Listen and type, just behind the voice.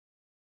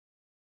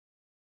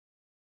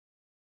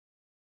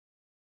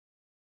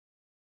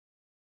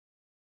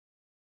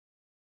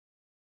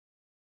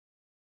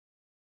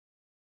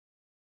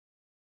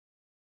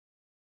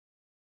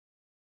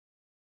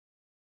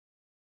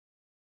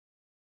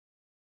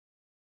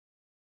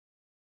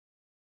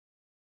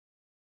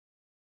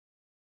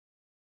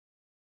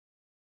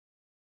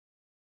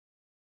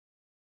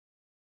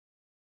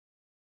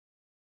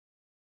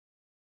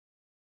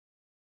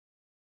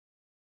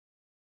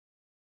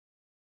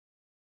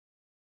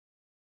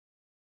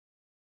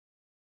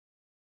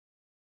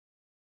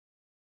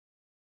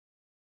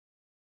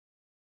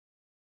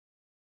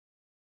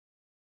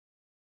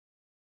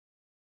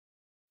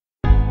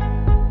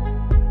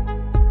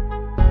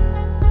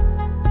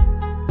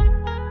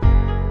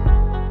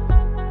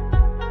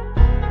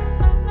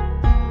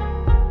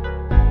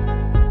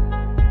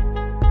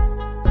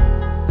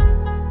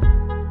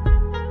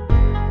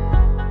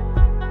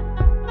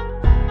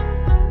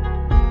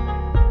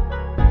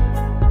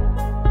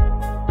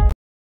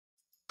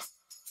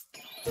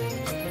All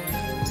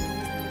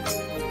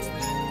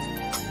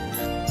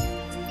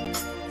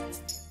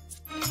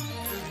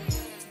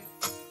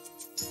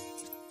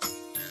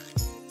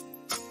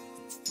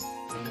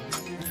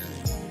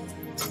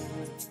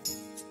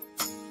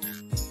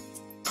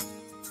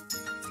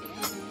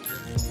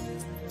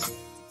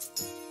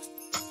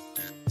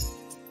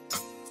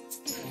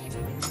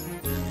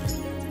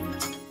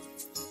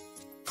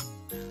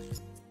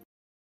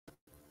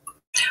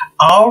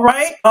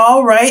right,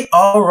 all right,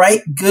 all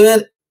right.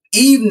 Good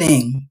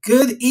evening.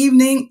 Good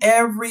evening,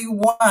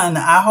 everyone.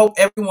 I hope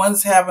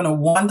everyone's having a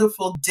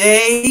wonderful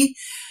day.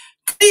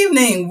 Good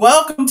evening.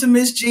 Welcome to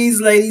Miss G's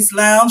Ladies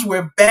Lounge.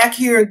 We're back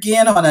here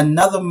again on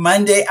another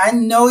Monday. I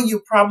know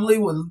you probably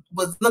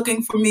was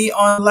looking for me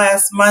on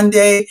last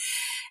Monday,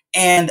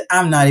 and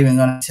I'm not even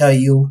going to tell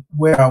you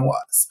where I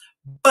was.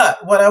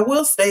 But what I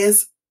will say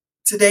is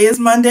today is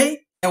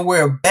Monday. And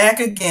we're back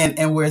again,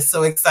 and we're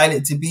so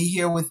excited to be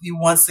here with you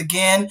once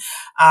again.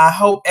 I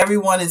hope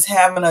everyone is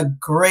having a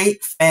great,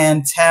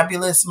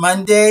 fantabulous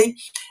Monday,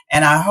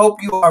 and I hope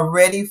you are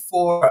ready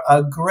for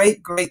a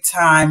great, great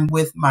time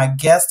with my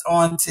guest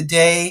on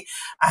today.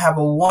 I have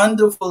a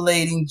wonderful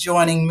lady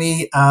joining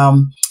me.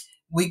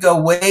 We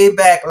go way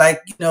back,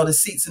 like, the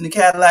seats in the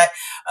Cadillac.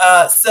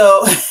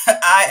 So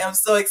I am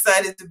so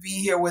excited to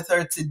be here with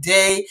her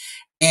today.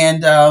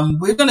 And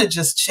we're going to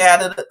just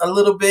chat a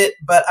little bit,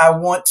 but I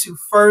want to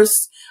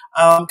first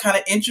kind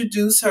of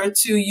introduce her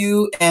to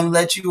you and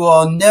let you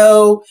all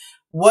know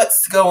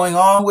what's going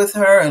on with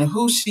her and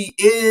who she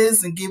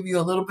is and give you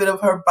a little bit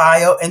of her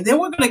bio. And then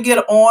we're going to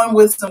get on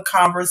with some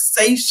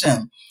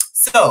conversation.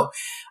 So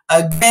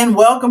again,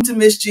 welcome to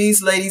Miss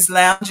G's Ladies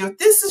Lounge. If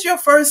this is your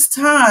first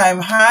time,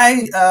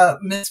 hi,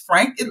 Miss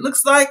Frank. It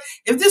looks like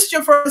if this is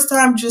your first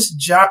time, just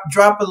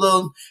drop a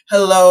little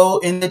hello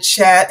in the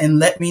chat and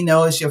let me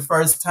know it's your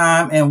first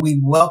time, and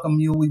we welcome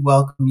you. We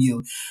welcome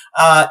you.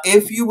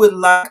 If you would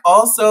like,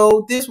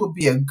 also, this would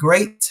be a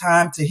great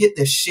time to hit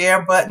the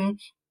share button.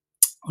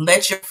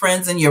 Let your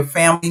friends and your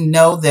family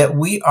know that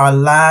we are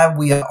live,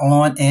 we are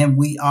on, and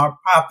we are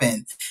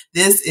popping.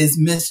 This is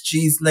Miss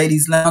G's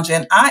Ladies Lounge,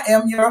 and I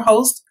am your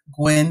host,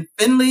 Gwen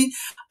Finley,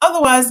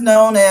 otherwise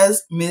known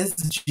as Ms.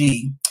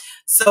 G.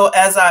 So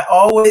as I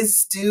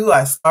always do,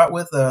 I start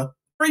with a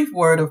brief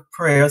word of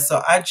prayer.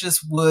 So I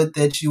just would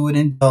that you would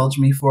indulge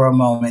me for a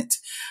moment.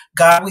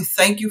 God, we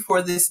thank you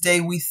for this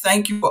day. We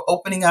thank you for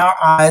opening our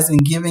eyes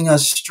and giving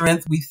us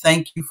strength. We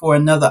thank you for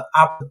another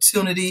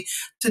opportunity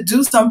to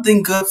do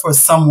something good for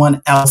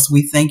someone else.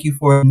 We thank you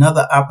for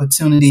another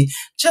opportunity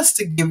just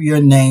to give your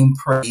name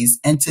praise.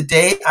 And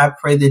today I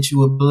pray that you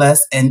would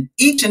bless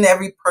each and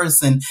every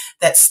person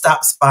that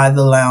stops by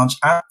the lounge.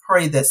 I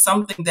pray that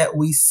something that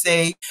we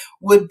say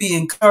would be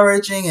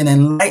encouraging and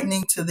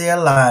enlightening to their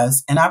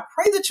lives. And I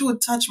pray that you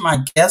would touch my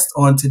guest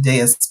on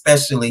today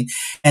especially,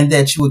 and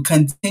that you would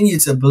continue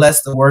to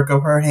bless the work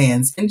of her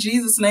hands. In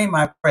Jesus' name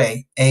I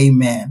pray.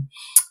 Amen.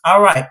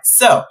 All right.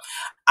 So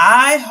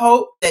I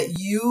hope that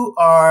you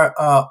are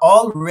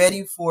all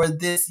ready for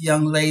this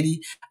young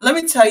lady. Let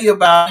me tell you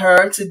about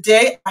her.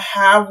 Today I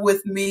have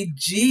with me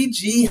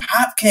Gigi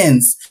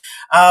Hopkins.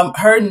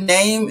 Her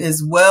name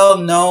is well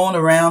known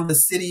around the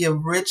city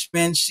of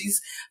Richmond.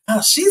 She's a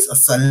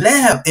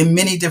celeb in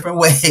many different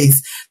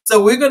ways.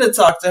 So we're going to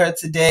talk to her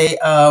today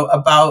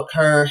about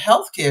her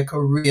healthcare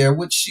career,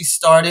 which she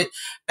started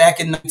back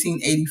in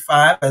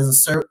 1985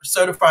 as a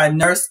certified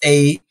nurse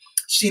aide.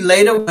 She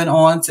later went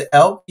on to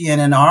LPN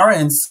and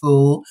RN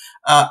school,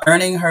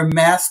 earning her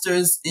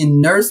master's in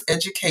nurse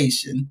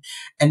education.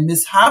 And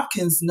Ms.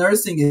 Hopkins'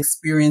 nursing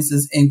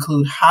experiences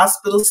include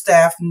hospital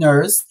staff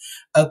nurse,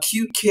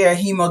 acute care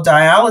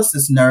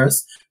hemodialysis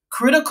nurse,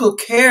 critical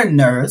care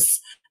nurse,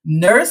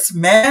 nurse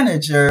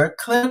manager,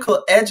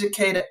 clinical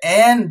educator,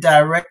 and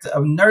director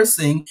of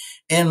nursing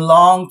in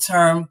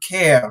long-term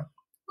care.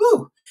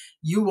 Woo.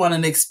 You want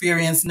an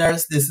experienced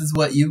nurse, this is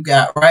what you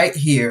got right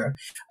here.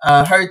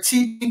 Her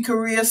teaching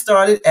career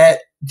started at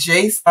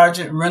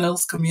Sargeant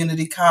Reynolds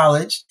Community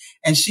College,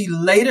 and she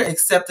later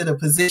accepted a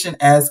position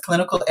as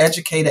clinical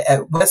educator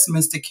at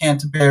Westminster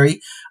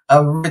Canterbury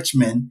of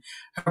Richmond.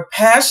 Her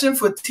passion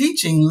for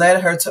teaching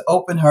led her to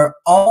open her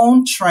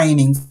own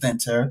training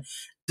center,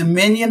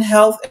 Dominion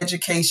Health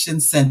Education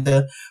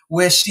Center,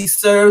 where she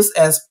serves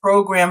as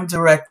program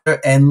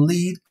director and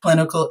lead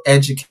clinical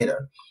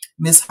educator.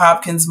 Ms.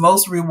 Hopkins'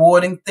 most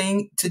rewarding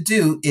thing to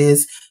do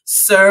is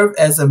serve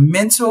as a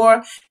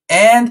mentor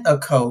and a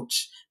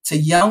coach to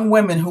young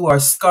women who are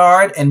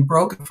scarred and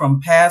broken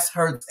from past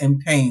hurts and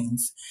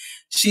pains.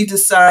 She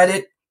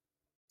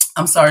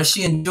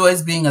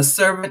enjoys being a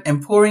servant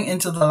and pouring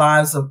into the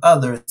lives of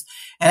others.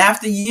 And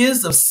after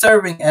years of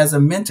serving as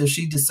a mentor,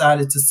 she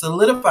decided to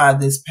solidify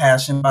this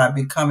passion by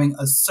becoming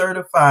a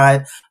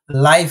certified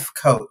life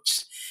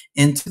coach.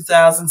 In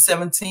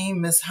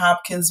 2017, Ms.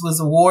 Hopkins was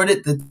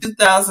awarded the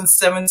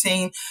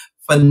 2017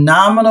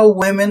 Phenomenal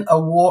Woman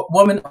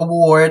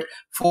Award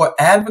for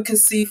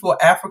Advocacy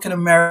for African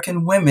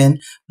American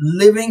Women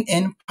Living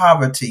in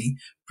Poverty,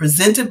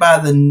 presented by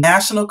the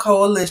National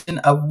Coalition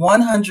of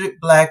 100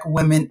 Black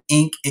Women,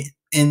 Inc.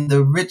 in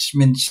the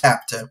Richmond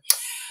chapter.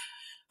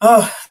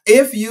 Oh,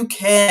 if you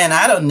can,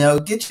 I don't know,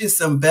 get you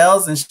some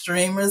bells and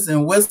streamers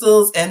and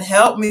whistles and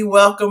help me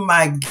welcome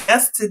my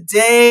guest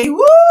today.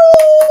 Woo!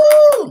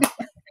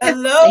 Thank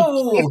you.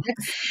 Hello.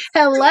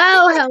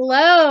 Hello,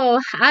 hello.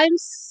 I'm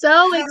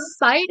so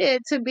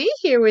excited to be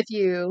here with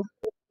you.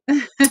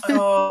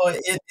 Oh,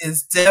 it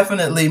is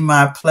definitely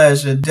my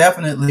pleasure.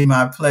 Definitely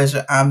my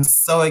pleasure. I'm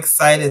so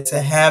excited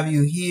to have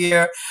you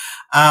here.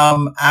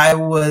 I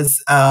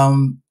was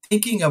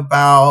thinking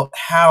about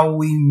how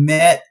we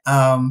met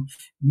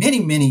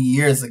many, many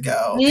years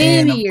ago.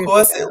 And Many of years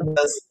course, it ago.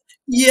 was,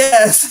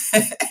 yes.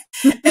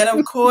 And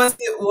of course,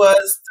 it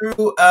was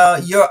through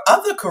your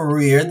other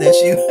career that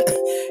you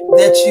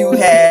that you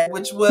had,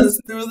 which was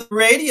through the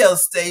radio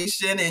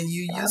station, and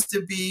you Yeah, used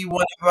to be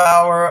one of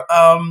our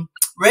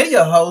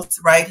radio hosts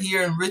right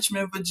here in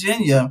Richmond,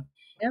 Virginia.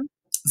 yeah.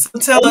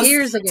 So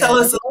Years tell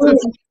ago. us a little,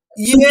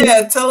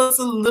 yeah, tell us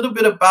a little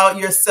bit about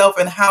yourself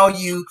and how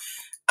you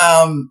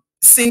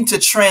seem to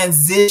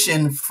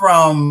transition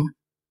from,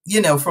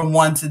 from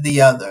one to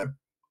the other.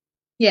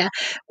 Yeah.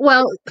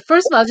 Well,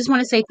 first of all, I just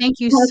want to say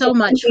thank you so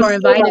much for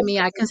inviting me.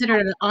 I consider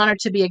it an honor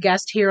to be a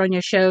guest here on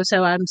your show.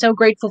 So I'm so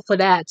grateful for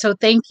that. So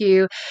thank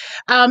you.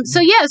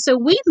 So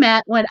we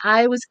met when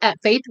I was at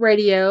Faith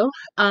Radio,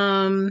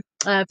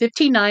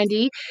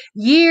 1590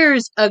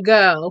 years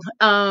ago.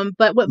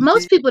 But what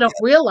most people don't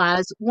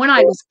realize, when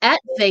I was at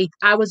Faith,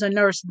 I was a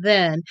nurse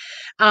then.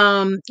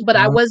 But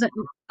I wasn't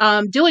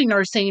doing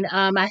nursing.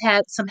 I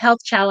had some health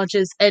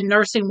challenges and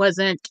nursing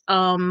wasn't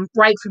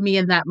right for me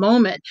in that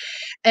moment.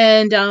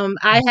 And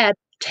I had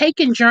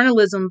taken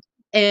journalism,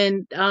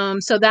 and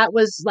so that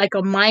was like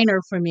a minor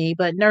for me,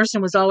 but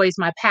nursing was always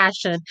my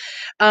passion.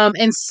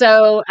 And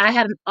so I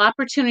had an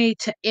opportunity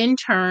to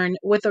intern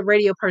with a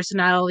radio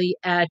personality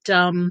at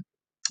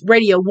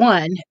Radio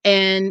One,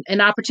 and an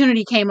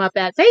opportunity came up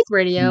at Faith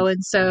Radio,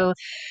 and so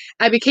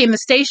I became the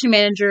station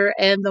manager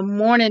and the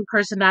morning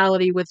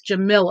personality with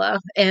Jamila,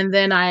 and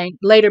then I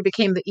later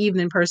became the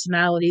evening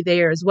personality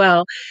there as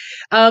well.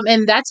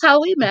 And that's how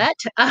we met.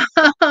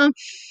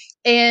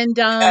 And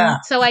Yeah.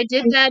 so I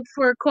did that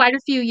for quite a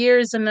few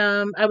years, and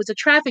I was a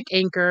traffic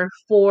anchor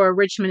for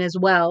Richmond as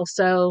well.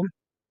 So,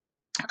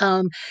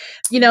 um,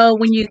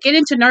 when you get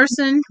into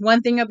nursing, one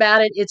thing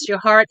about it, it's your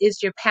heart,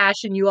 it's your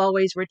passion. You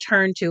always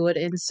return to it.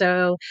 And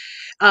so,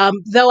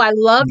 though I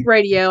loved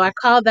radio, I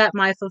call that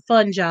my for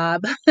fun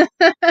job.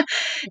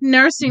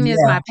 Nursing is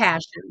my Yeah.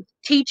 passion.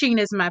 Teaching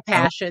is my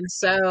passion.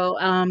 So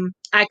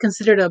I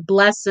consider it a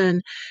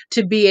blessing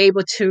to be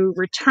able to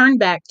return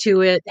back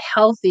to it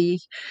healthy,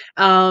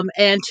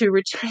 and to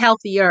return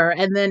healthier,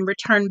 and then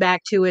return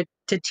back to it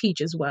to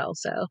teach as well.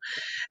 So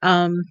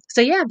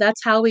yeah,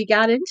 that's how we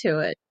got into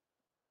it.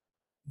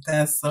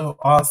 That's so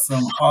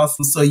awesome.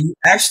 Awesome. So you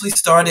actually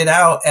started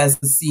out as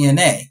a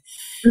CNA.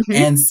 Hmm.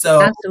 And so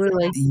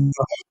Absolutely. your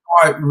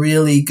heart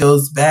really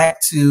goes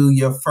back to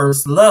your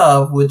first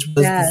love, which was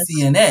the Yes.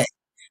 CNA.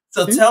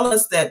 So tell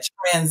us that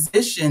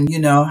transition,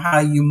 how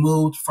you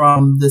moved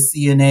from the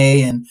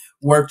CNA and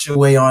worked your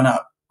way on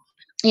up.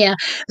 Yeah.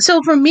 So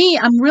for me,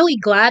 I'm really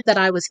glad that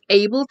I was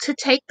able to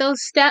take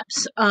those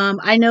steps.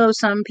 I know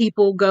some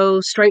people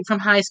go straight from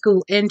high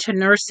school into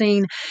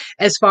nursing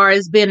as far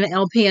as being an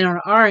LPN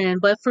or RN,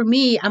 but for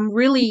me, I'm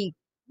really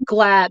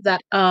glad that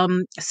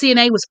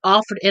CNA was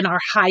offered in our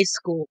high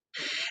school.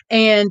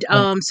 And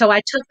so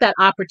I took that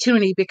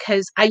opportunity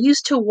because I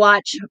used to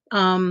watch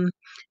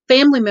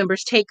family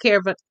members take care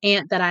of an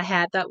aunt that I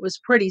had that was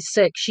pretty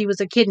sick. She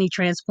was a kidney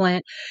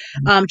transplant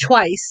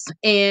twice.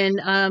 And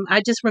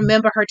I just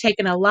remember her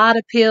taking a lot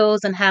of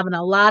pills and having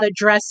a lot of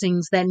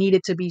dressings that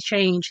needed to be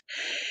changed.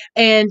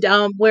 And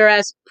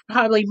whereas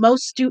probably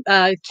most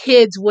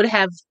kids would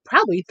have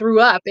probably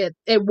threw up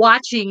at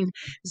watching,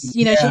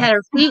 she Yeah. had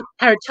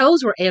her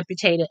toes were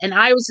amputated. And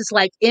I was just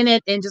like in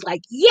it and just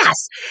like,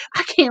 yes,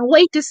 I can't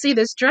wait to see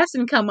this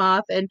dressing come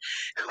off. And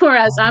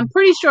whereas I'm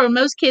pretty sure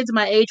most kids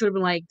my age would have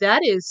been like,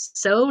 that is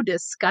so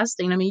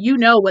disgusting. I mean, you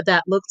know what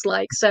that looks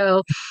like.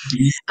 So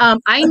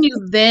I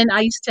knew then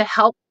I used to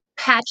help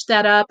patch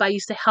that up. I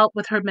used to help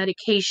with her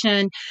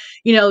medication,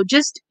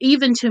 just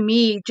even to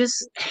me,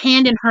 just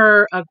handing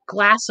her a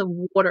glass of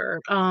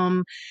water.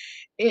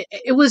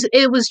 It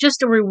was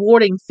just a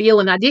rewarding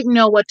feeling. I didn't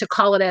know what to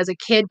call it as a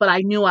kid, but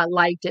I knew I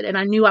liked it, and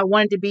I knew I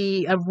wanted to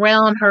be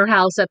around her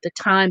house at the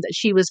time that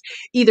she was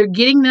either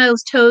getting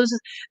those toes,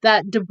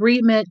 that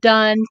debridement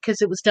done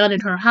because it was done in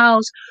her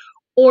house,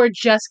 or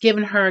just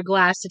giving her a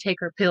glass to take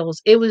her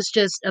pills. It was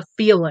just a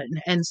feeling,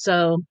 and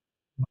so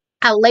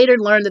I later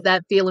learned that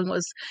that feeling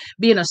was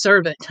being a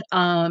servant,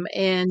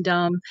 and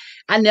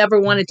I never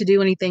wanted to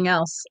do anything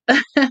else.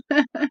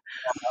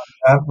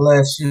 God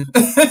bless you.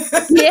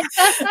 Yeah,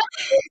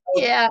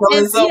 yeah,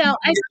 and So,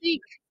 I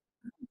think,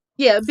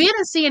 yeah, being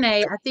a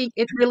CNA, I think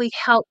it really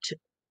helped.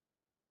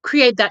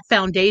 create that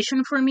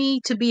foundation for me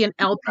to be an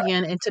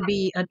LPN and to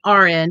be an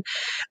RN.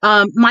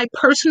 My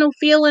personal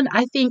feeling,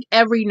 I think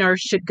every nurse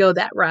should go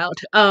that route,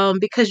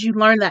 because you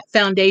learn that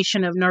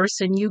foundation of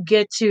nursing. You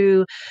get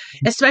to,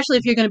 especially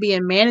if you're going to be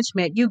in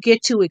management, you get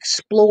to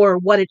explore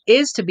what it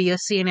is to be a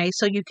CNA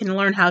so you can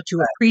learn how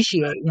to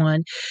appreciate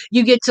one.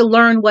 You get to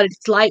learn what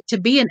it's like to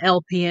be an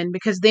LPN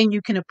because then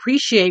you can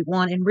appreciate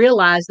one and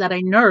realize that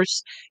a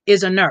nurse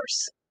is a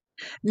nurse,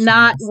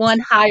 not Yes. one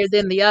higher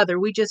than the other.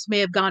 We just may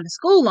have gone to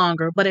school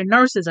longer, but a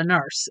nurse is a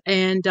nurse.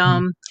 And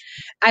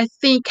I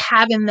think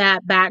having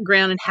that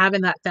background and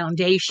having that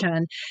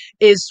foundation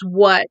is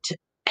what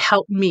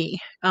helped me,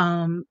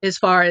 as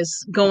far as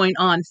going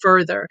on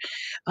further.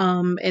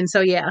 And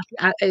so, yeah,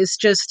 it's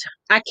just,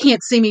 I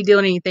can't see me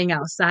doing anything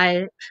else.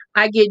 I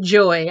get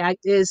joy.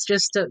 It's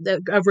just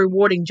a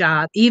rewarding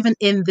job. Even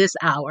in this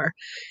hour,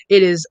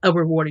 it is a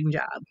rewarding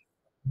job.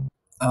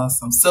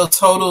 Awesome. So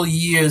total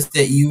years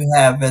that you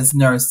have as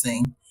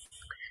nursing.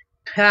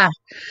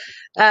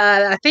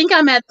 I think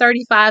I'm at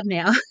 35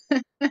 now.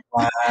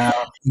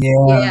 Wow. Yeah.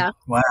 Yeah,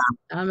 Wow.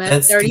 I'm at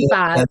That's good.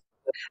 35. That's,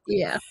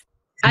 Yeah.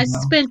 I you know,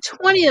 spent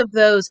 20 of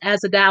those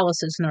as a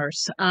dialysis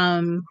nurse.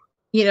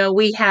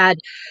 We had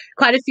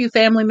quite a few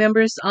family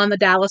members on the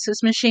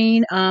dialysis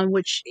machine,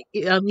 which,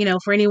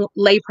 for any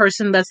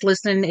layperson that's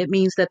listening, it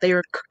means that they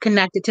are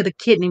connected to the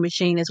kidney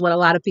machine, is what a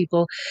lot of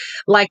people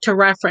like to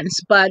reference.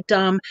 But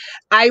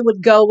I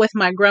would go with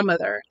my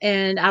grandmother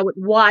and I would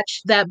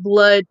watch that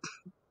blood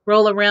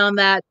roll around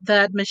that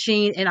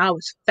machine, and I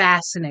was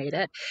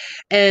fascinated.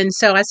 And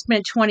so I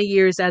spent 20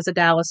 years as a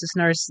dialysis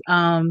nurse,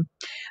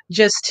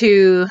 just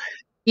to,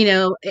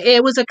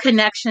 it was a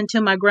connection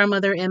to my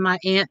grandmother and my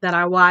aunt that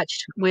I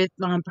watched with,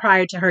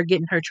 prior to her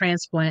getting her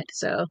transplant.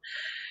 So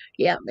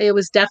yeah, it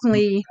was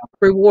definitely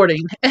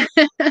rewarding.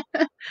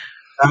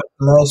 God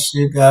bless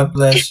you. God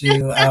bless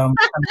you. My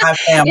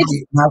It's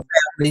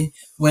family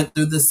went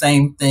through the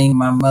same thing.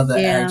 My mother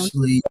yeah,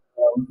 actually,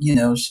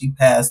 she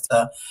passed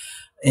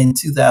in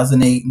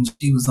 2008 and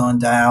she was on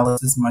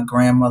dialysis. My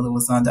grandmother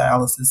was on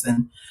dialysis,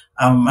 and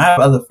I have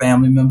other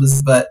family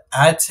members, but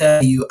I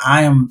tell you,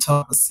 I am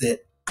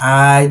opposite.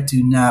 I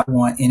do not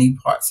want any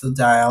parts of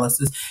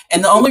dialysis.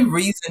 And the only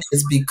reason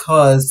is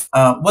because,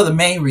 the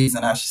main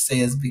reason I should say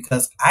is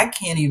because I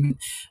can't even,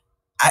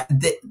 I,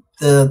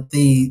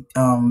 the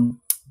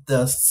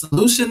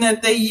solution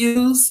that they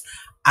use,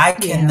 I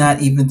yeah,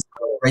 cannot even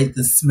tolerate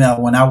the smell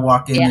when I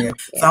walk in yeah, there.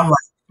 yeah. So I'm like,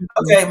 Mhm.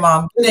 okay,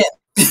 mom, get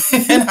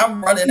in. And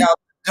I'm running out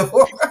the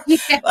door.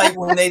 Yeah, Like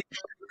when they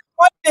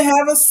want you to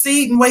have a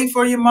seat and wait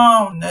for your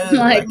mom. No,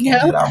 like I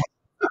can't do no,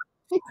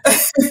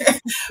 that.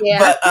 yeah,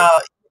 But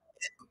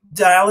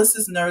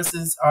dialysis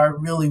nurses are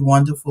really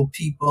wonderful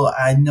people.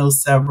 I know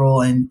several,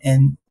 and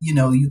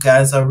you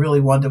guys are really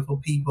wonderful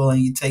people,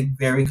 and you take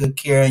very good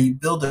care, and you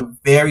build a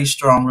very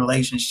strong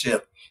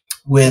relationship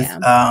with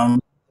yeah.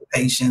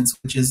 patients,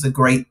 which is a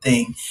great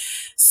thing.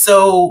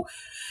 So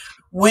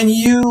when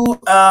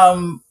you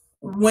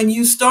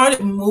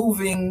started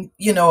moving,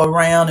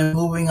 around and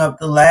moving up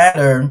the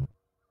ladder,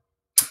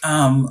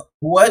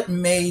 what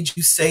made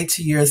you say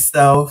to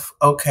yourself,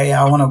 okay,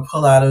 I want to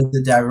pull out of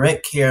the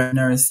direct care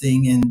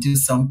nursing and do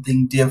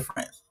something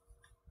different?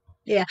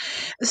 Yeah.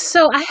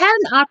 So I had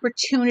an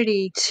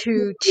opportunity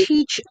to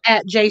teach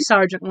at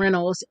Sargeant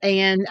Reynolds,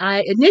 and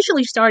I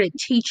initially started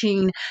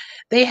teaching.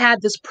 They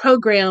had this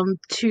program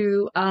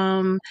to,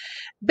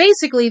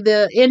 basically,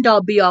 the end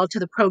all be all to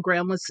the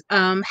program was,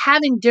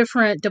 having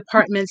different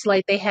departments,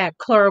 like they had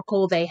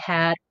clerical, they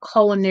had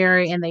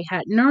culinary, and they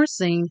had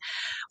nursing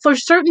for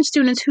certain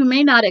students who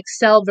may not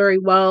excel very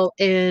well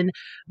in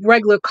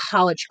regular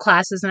college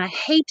classes. And I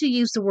hate to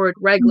use the word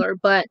regular,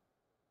 but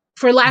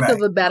for lack of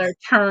Right. a better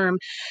term.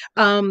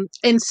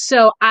 And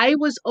so I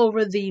was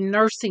over the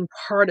nursing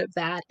part of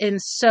that.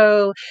 And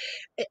so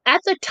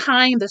at the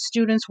time the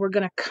students were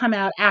going to come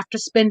out after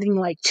spending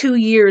like 2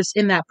 years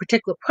in that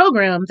particular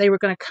program, they were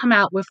going to come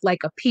out with like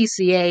a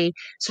PCA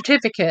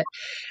certificate.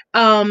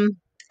 Um,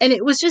 and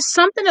it was just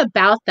something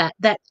about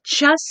that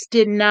just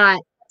did not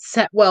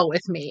set well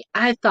with me.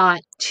 I thought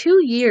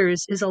 2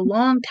 years is a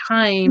long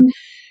time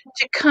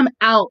to come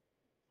out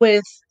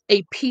with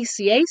a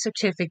PCA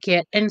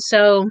certificate. And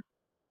so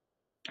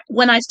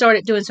when I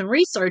started doing some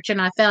research and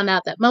I found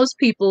out that most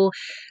people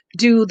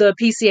do the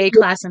PCA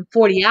class in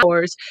 40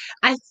 hours,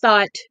 I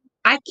thought,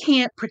 I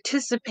can't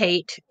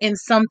participate in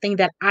something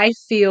that I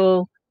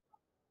feel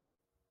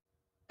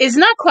is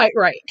not quite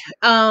right.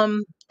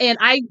 And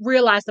I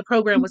realized the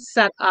program was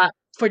set up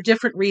for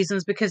different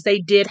reasons because they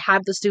did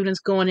have the students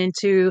going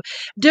into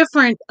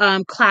different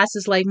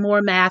classes, like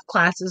more math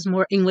classes,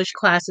 more English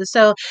classes.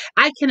 So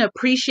I can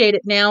appreciate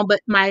it now,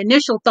 but my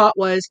initial thought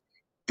was,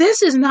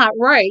 this is not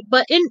right.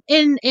 But it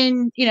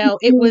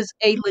was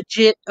a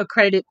legit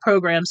accredited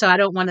program. So I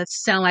don't want to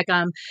sound like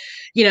I'm,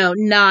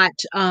 not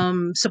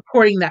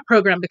supporting that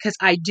program, because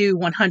I do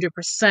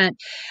 100%.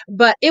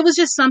 But it was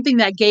just something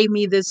that gave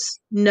me this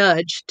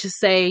nudge to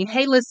say,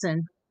 hey,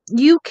 listen,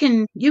 you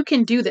can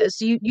do this.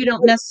 You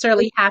don't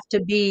necessarily have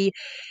to be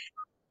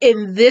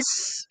in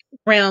this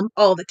realm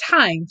all the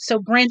time. So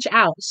branch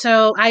out.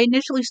 So I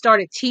initially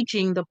started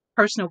teaching the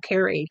personal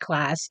care aide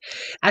class.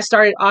 I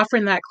started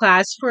offering that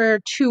class for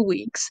 2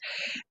 weeks.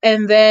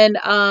 And then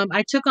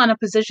I took on a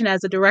position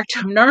as a director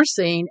of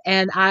nursing.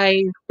 And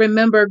I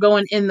remember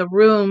going in the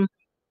room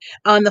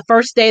on the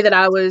first day that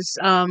I was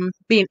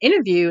being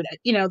interviewed.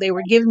 You know, they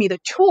were giving me the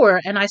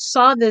tour, and I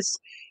saw this,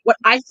 what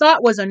I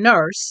thought was a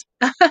nurse,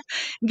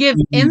 give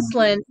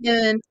insulin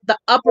in the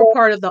upper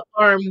part of the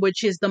arm,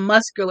 which is the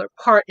muscular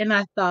part. And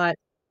I thought,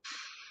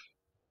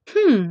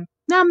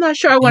 now I'm not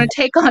sure I want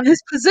to take on this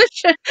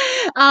position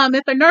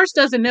if a nurse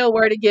doesn't know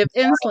where to give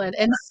insulin.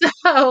 And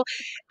so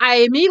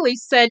I immediately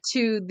said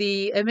to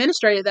the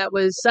administrator that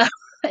was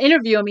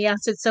interviewing me, I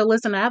said, so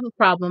listen, I have a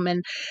problem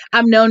and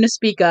I'm known to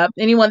speak up.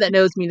 Anyone that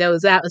knows me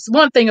knows that. It's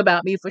one thing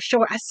about me for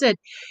sure. I said,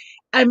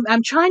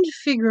 I'm trying to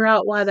figure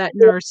out why that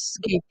nurse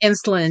gave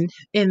insulin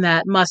in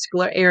that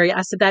muscular area.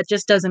 I said, that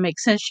just doesn't make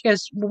sense. She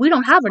goes, well, we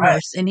don't have a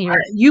nurse in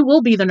here. You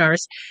will be the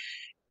nurse.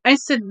 I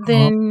said,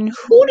 then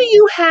who do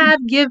you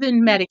have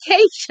given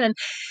medication?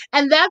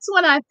 And that's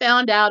when I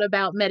found out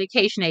about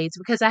medication aides,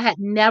 because I had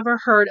never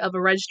heard of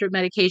a registered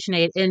medication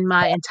aide in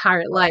my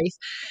entire life.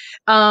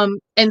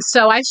 And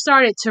so I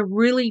started to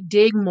really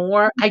dig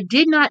more. I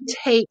did not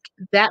take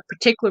that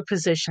particular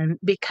position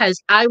because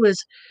I was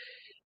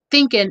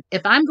thinking,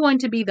 if I'm going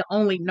to be the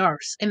only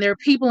nurse and there are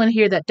people in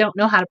here that don't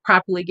know how to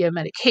properly give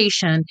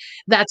medication,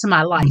 that's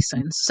my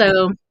license.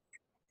 So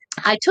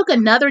I took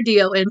another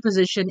DON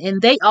position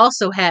and they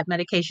also had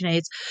medication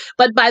aides,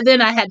 but by then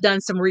I had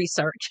done some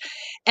research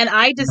and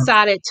I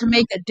decided to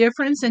make a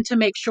difference and to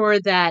make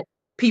sure that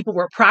people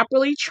were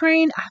properly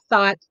trained. I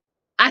thought,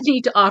 I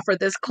need to offer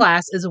this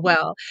class as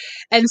well.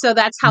 And so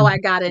that's how I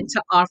got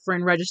into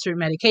offering registered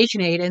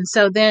medication aid. And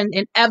so then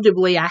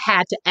inevitably I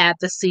had to add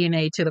the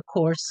CNA to the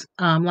course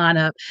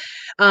lineup.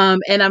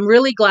 And I'm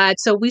really glad.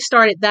 So we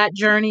started that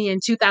journey in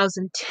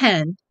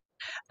 2010.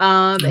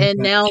 And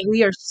now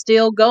we are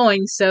still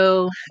going.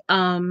 So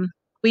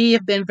we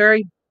have been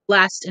very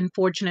blessed and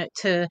fortunate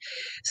to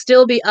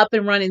still be up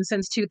and running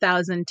since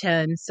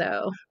 2010.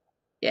 So,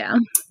 yeah.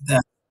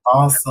 That's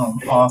awesome.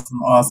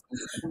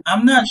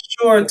 I'm not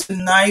sure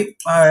tonight.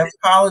 I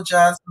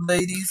apologize,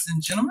 ladies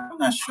and gentlemen. I'm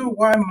not sure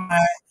why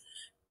my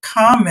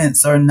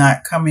comments are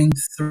not coming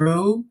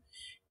through.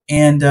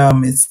 And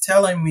it's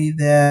telling me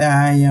that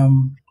I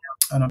am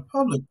on a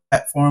public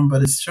platform,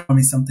 but it's showing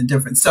me something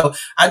different. So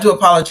I do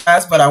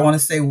apologize, but I want to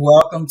say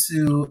welcome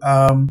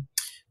to,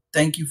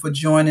 thank you for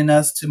joining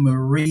us, to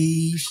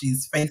Marie.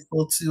 She's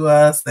faithful to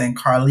us, and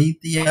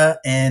Carlethia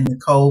and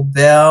Nicole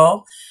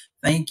Bell.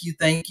 Thank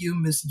you,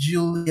 Miss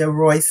Julia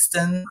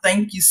Royston.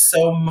 Thank you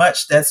so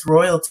much. That's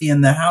royalty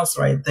in the house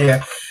right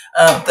there.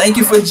 Thank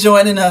you for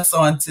joining us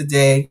on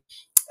today.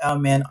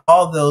 And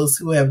all those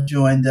who have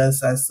joined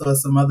us. I saw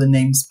some other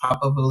names pop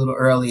up a little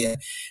earlier.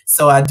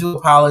 So I do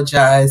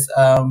apologize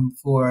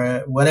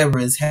for whatever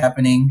is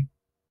happening.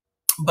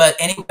 But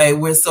anyway,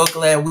 we're so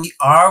glad we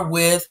are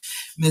with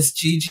Miss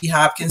Gigi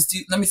Hopkins.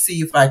 Let me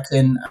see if I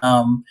can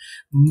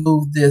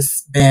move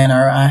this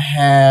banner I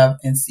have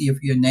and see if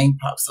your name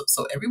pops up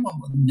so everyone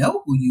will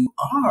know who you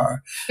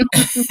are.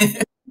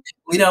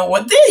 We don't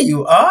want, there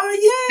you are.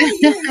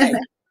 Yay.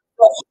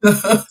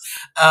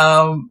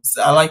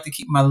 So I like to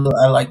keep my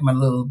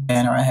little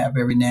banner I have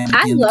every now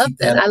and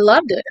again. I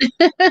loved it.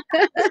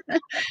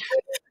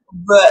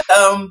 But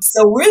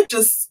so we're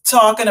just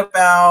talking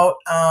about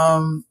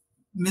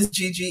Miss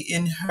Gigi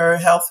in her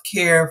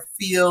healthcare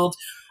field.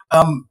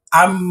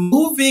 I'm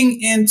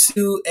moving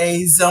into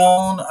a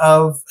zone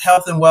of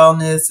health and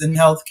wellness and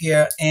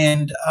healthcare,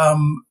 and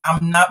I'm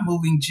not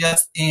moving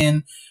just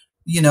in,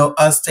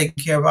 us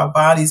taking care of our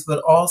bodies,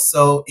 but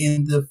also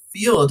in the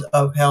field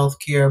of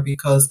healthcare,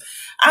 because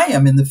I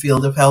am in the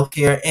field of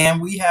healthcare,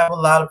 and we have a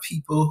lot of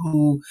people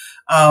who,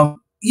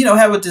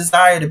 have a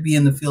desire to be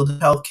in the field of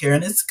healthcare.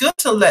 And it's good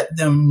to let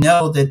them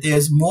know that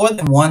there's more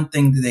than one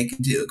thing that they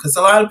can do, because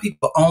a lot of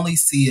people only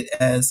see it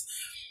as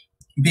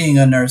being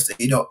a nurse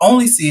aide, or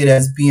only see it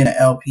as being an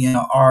LPN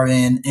or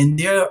RN. And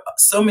there are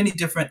so many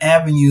different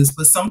avenues,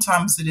 but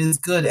sometimes it is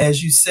good,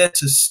 as you said,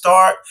 to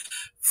start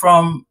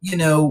from,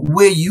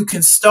 where you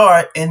can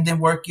start and then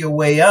work your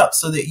way up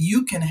so that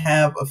you can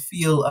have a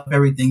feel of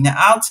everything. Now,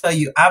 I'll tell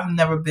you, I've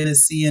never been a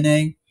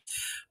CNA,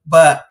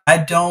 but I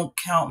don't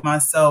count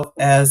myself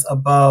as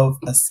above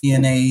a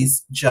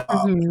CNA's job.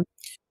 Mm-hmm.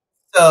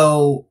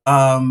 So,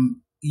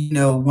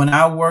 when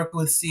I work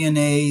with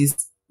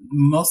CNAs,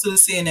 most of the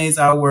CNAs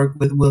I work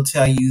with will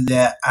tell you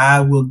that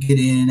I will get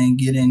in,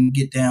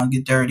 get down,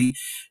 get dirty,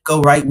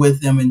 go right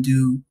with them and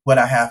do what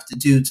I have to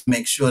do to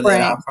make sure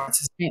that our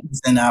participants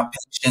and our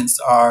patients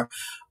are,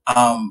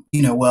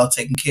 well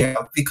taken care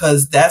of,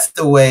 because that's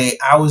the way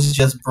I was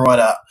just brought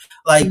up.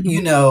 Like,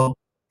 mm-hmm.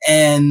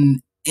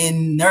 And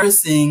in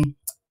nursing,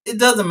 it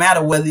doesn't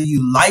matter whether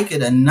you like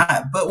it or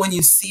not, but when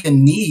you see a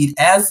need,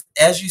 as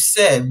you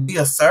said, we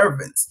are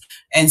servants.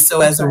 And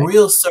so as a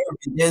real servant,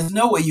 there's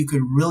no way you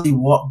could really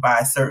walk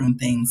by certain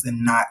things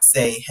and not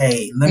say,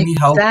 hey, let me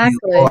help you.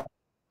 Or,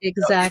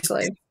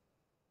 exactly.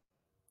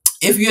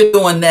 if you're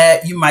doing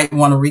that, you might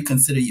want to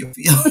reconsider your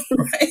field,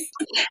 right?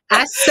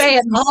 I say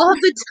it all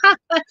the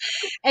time.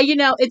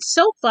 And it's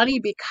so funny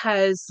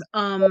because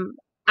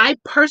I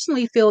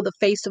personally feel the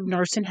face of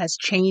nursing has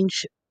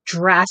changed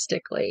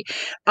drastically.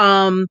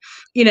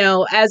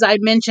 As I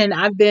mentioned,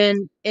 I've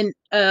been in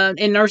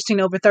nursing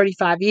over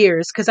 35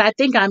 years, because I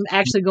think I'm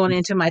actually going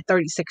into my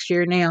 36th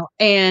year now.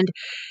 And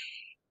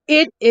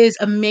it is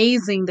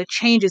amazing, the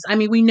changes. I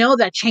mean, we know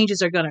that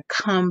changes are going to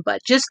come, but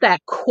just that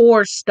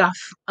core stuff,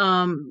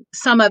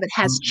 some of it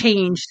has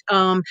changed.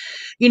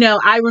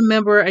 I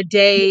remember a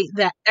day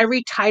that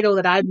every title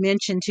that I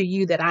mentioned to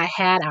you that I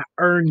had, I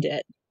earned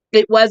it.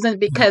 It wasn't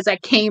because I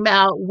came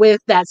out with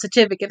that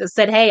certificate that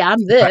said, "Hey,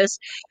 I'm this."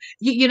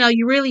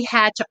 You really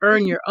had to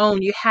earn your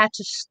own. You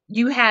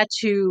had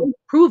to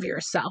prove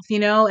yourself.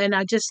 And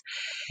I just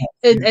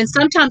and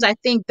sometimes I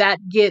think that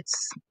gets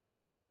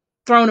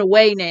thrown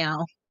away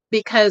now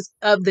because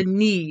of the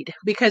need,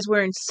 because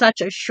we're in such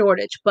a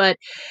shortage. But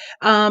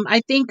I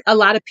think a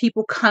lot of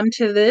people come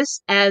to this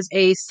as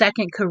a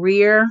second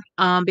career,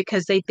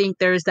 because they think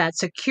there's that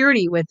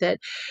security with it.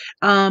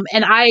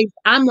 And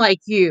I'm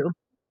like you.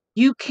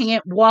 You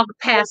can't walk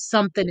past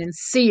something and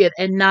see it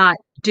and not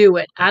do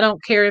it. I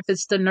don't care if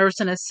it's the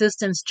nurse and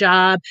assistant's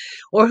job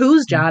or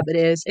whose job it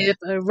is. If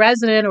a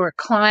resident or a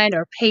client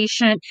or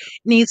patient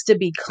needs to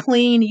be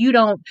clean, you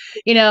don't,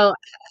 you know,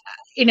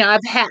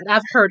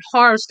 I've heard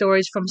horror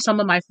stories from some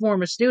of my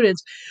former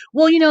students.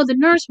 Well, the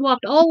nurse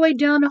walked all the way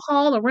down the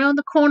hall, around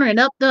the corner, and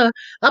up the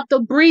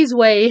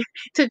breezeway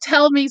to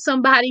tell me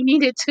somebody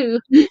needed to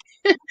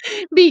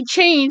be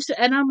changed.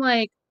 And I'm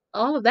like,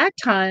 all of that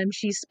time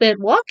she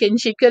spent walking,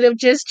 she could have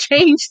just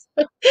changed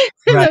Right.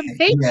 the Yeah.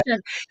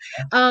 patient.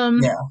 Um,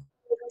 Yeah.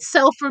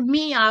 so for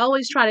me, I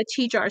always try to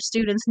teach our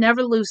students,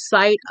 never lose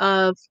sight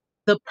of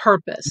the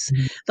purpose.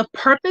 The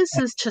purpose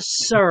is to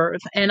serve.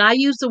 And I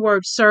use the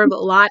word serve a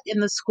lot in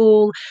the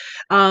school.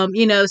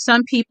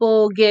 Some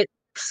people get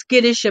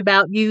skittish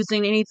about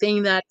using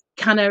anything that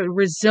kind of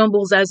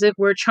resembles as if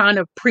we're trying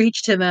to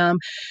preach to them.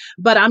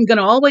 But I'm going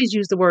to always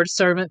use the word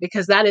servant,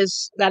 because that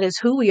is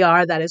who we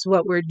are. That is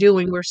what we're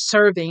doing. We're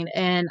serving.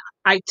 And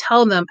I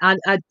tell them,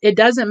 it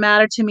doesn't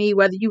matter to me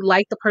whether you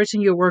like the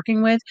person you're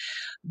working with.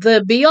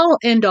 The be all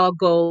end all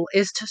goal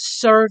is to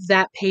serve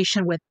that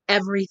patient with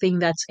everything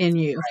that's in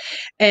you.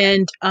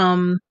 And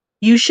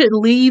you should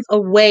leave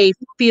away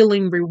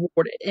feeling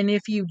rewarded. And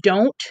if you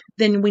don't,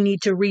 then we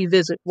need to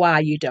revisit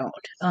why you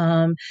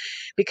don't.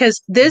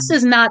 Because this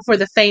is not for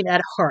the faint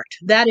at heart.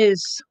 That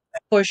is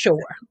for sure.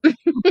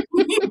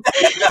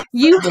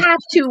 You have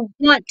to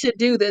want to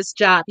do this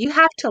job. You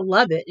have to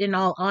love it, in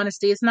all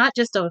honesty. It's not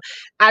just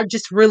I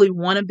just really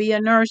want to be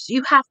a nurse.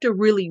 You have to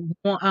really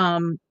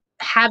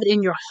have it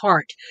in your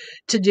heart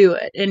to do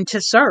it and to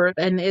serve.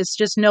 And it's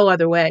just no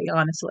other way,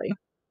 honestly.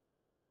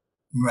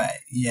 Right.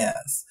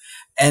 Yes.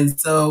 And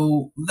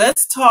so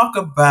let's talk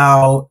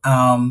about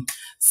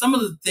some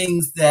of the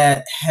things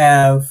that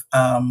have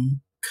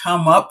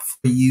come up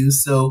for you.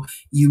 So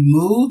you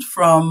moved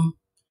from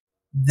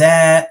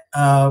that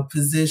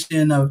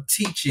position of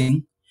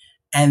teaching,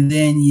 and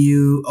then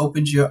you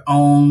opened your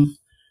own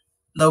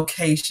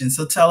location.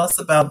 So tell us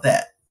about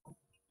that.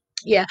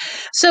 Yeah.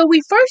 So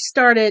we first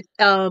started,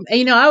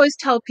 and I always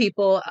tell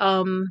people,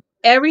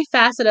 every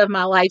facet of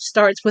my life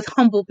starts with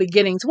humble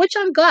beginnings, which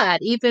I'm glad.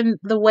 Even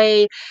the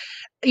way,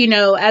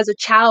 as a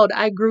child,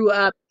 I grew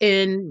up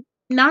in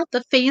not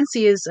the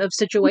fanciest of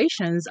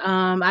situations.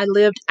 I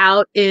lived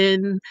out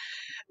in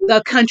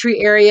the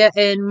country area,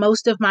 and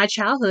most of my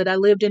childhood I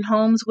lived in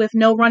homes with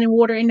no running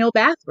water and no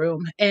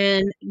bathroom.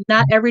 And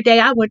not every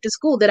day I went to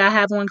school did I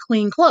have on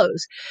clean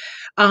clothes.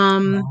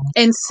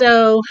 And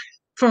so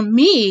for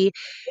me,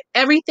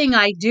 everything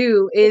I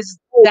do is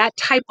that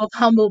type of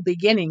humble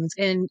beginnings.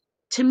 And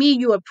to me,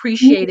 you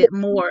appreciate it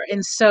more.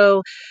 And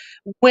so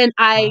when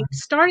I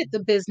started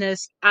the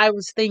business, I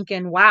was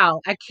thinking,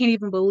 wow, I can't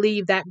even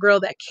believe that girl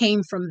that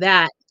came from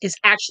that is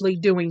actually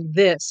doing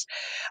this.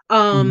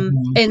 Mhm.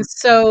 And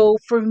so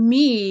for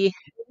me,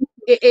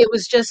 it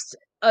was just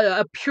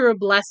a pure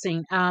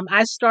blessing.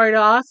 I started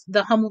off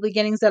the humble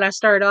beginnings that I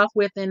started off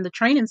with in the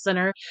training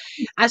center.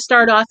 I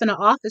started off in an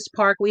office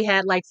park. We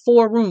had like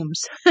 4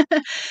 rooms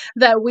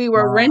that we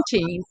were Wow.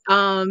 renting.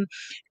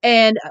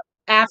 And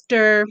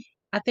after,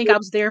 I think I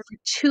was there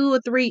for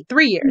 3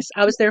 years.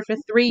 I was there for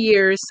 3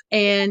 years,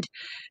 and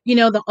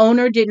the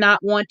owner did not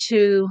want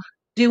to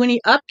do any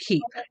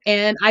upkeep.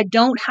 And I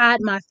don't hide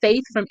my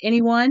faith from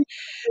anyone.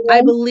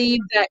 I believe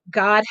that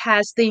God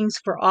has things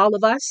for all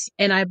of us,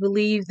 and I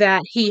believe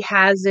that He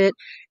has it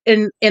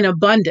in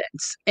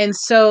abundance. And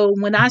so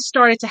when I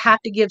started to have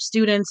to give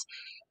students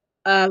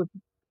uh,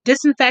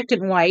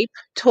 disinfectant wipe,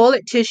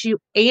 toilet tissue,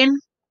 and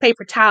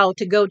paper towel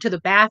to go to the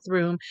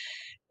bathroom,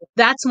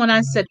 that's when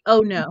I said,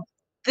 oh no,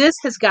 this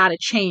has got to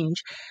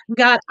change.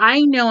 God,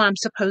 I know I'm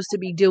supposed to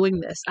be doing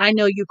this. I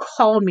know you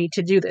called me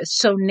to do this.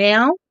 So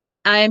now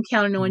I am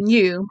counting on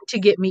you to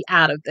get me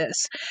out of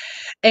this.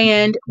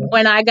 And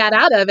when I got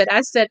out of it,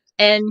 I said,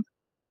 and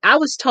I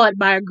was taught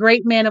by a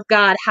great man of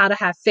God how to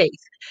have faith.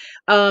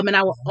 And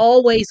I will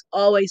always,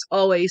 always,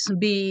 always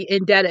be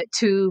indebted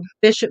to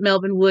Bishop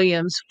Melvin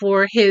Williams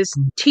for his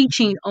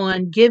teaching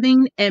on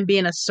giving and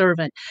being a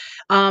servant.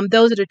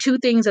 Those are the two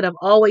things that I've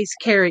always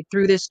carried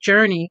through this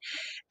journey.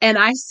 And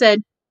I said,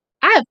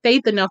 I have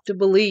faith enough to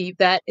believe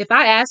that if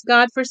I ask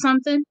God for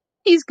something,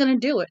 he's going to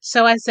do it.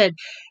 So I said,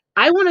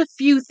 I want a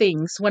few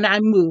things when I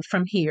move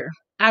from here.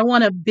 I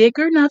want a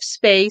bigger enough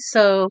space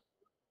so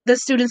the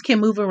students can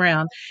move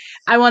around.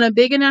 I want a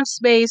big enough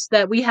space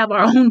that we have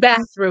our own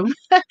bathroom.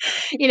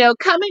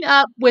 Coming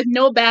up with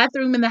no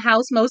bathroom in the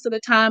house most of the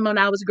time when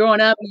I was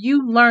growing up,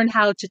 you learn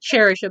how to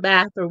cherish a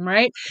bathroom,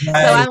 right? So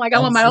Right. I'm like, I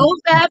want my own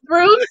Absolutely.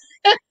 bathroom.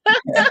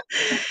 Yeah.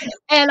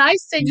 And I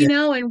said,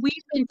 Yeah. and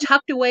we've been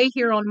tucked away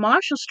here on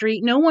Marshall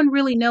Street. No one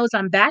really knows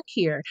I'm back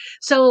here.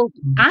 So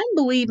I'm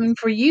believing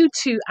for you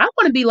I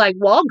want to be like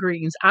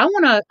Walgreens. I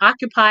want to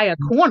occupy a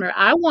corner.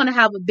 I want to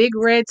have a big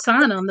red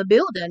sign on the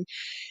building.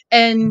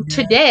 And Yeah.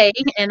 today,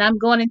 and I'm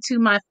going into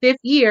my 5th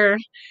year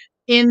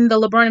in the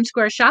Laburnum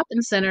Square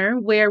Shopping Center,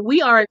 where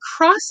we are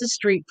across the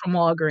street from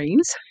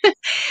Walgreens,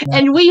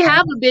 and we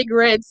have a big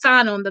red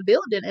sign on the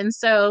building. And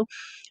so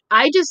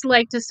I just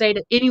like to say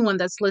to anyone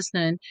that's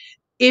listening,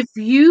 if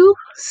you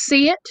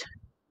see it,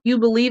 you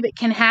believe it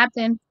can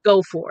happen,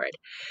 go for it.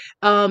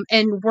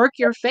 And work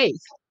your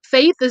faith.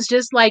 Faith is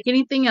just like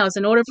anything else.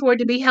 In order for it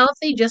to be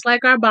healthy, just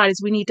like our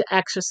bodies, we need to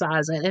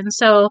exercise it. And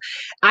so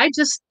I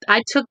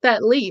took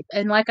that leap.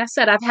 And like I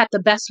said, I've had the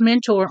best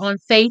mentor on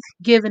faith,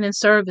 giving, and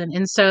serving.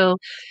 And so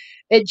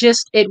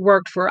it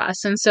worked for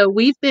us. And so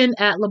we've been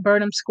at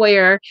Laburnum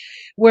Square,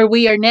 where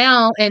we are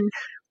now, and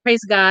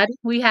praise God,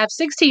 we have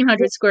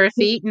 1,600 square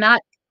feet,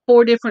 not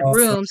 4 different Awesome.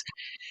 rooms,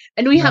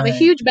 and we have a Right.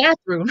 huge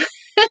bathroom.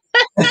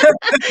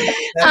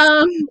 That's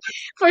um,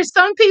 for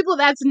some people,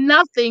 that's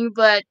nothing,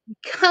 but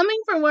coming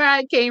from where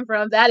I came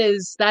from, that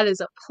is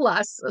a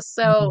plus.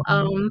 So,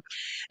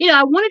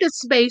 I wanted a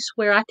space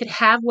where I could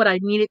have what I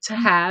needed to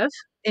have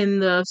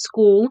in the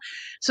school.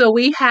 So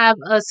we have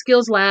a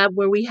skills lab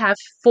where we have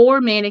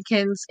 4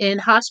 mannequins in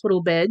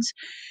hospital beds,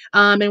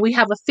 and we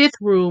have a 5th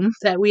room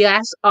that we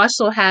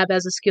also have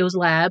as a skills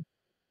lab.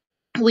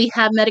 We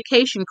have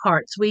medication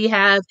carts. We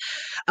have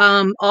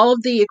all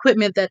of the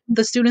equipment that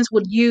the students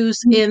would use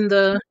in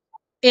a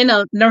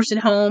nursing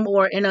home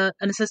or in an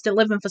assisted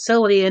living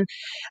facility. And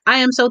I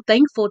am so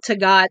thankful to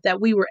God that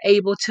we were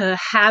able to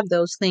have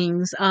those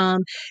things.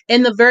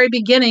 In the very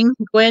beginning,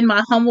 when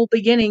my humble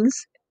beginnings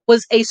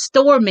was a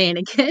store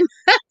mannequin,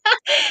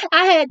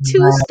 I had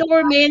 2 right.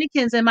 store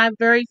mannequins in my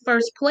very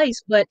first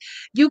place, but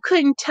you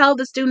couldn't tell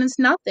the students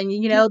nothing.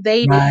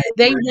 They Right.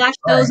 they washed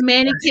those Right.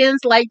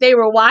 mannequins like they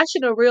were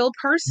washing a real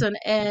person.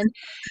 And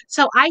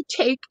so I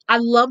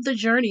love the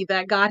journey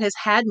that God has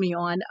had me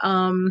on.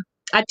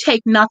 I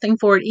take nothing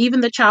for it.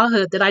 Even the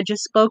childhood that I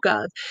just spoke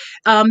of,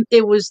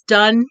 it was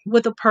done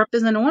with a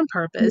purpose and on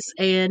purpose,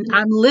 and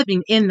I'm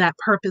living in that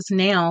purpose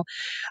now.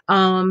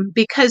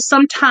 Because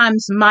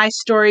sometimes my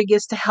story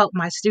gets to help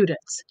my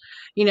students.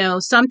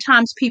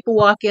 Sometimes people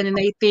walk in and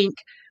they think,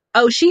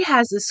 oh, she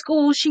has this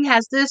school, she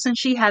has this, and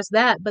she has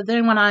that. But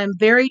then when I'm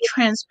very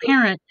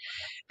transparent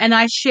and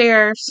I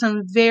share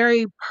some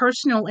very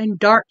personal and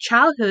dark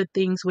childhood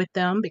things with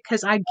them,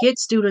 because I get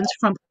students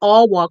from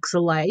all walks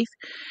of life.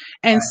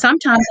 And Right.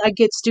 sometimes I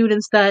get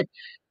students that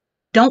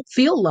don't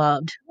feel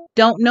loved,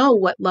 don't know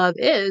what love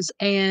is,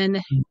 and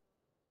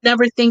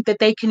never think that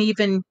they can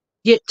even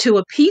get to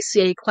a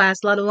PCA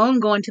class, let alone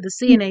going to the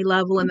CNA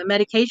level and the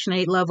medication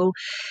aid level.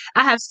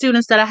 I have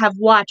students that I have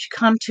watched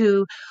come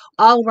to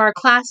all of our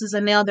classes,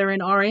 and now they're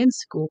in RN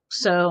school.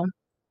 So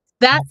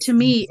that to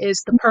me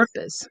is the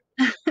purpose.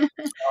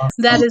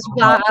 That Awesome. is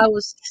why I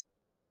was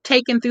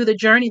taken through the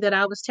journey that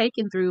I was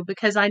taken through,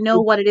 because I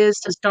know what it is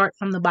to start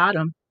from the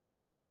bottom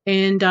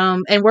and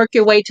work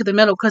your way to the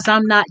middle, because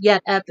I'm not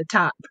yet at the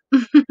top.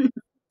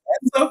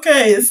 It's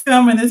okay. It's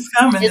coming. It's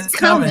coming. It's It's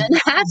coming. coming.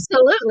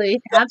 Absolutely.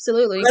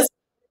 Absolutely. Let's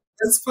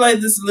let's play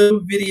this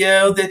little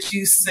video that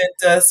you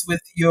sent us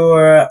with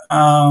your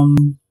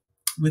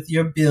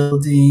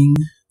building.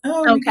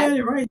 Oh, we Okay. got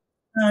it right.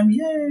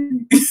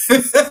 Yay.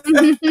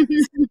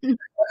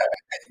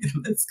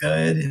 Let's go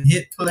ahead and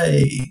hit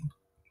play.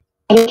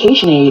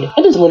 Education aid.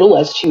 In as little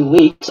as 2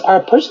 weeks, our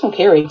personal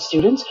care aid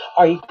students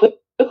are equipped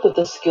with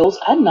the skills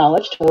and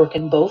knowledge to work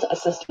in both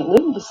assisted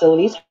living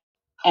facilities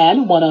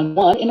and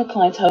one-on-one in a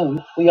client's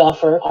home. We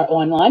offer our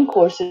online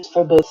courses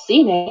for both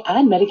CNA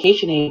and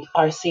medication aid.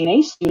 Our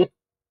CNA students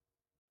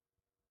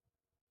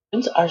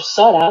are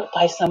sought out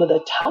by some of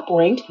the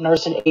top-ranked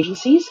nursing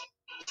agencies,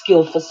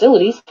 skilled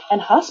facilities, and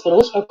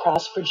hospitals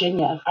across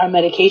Virginia. Our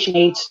medication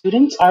aid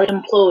students are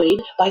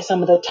employed by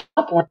some of the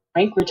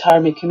top-ranked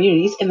retirement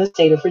communities in the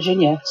state of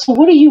Virginia. So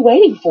what are you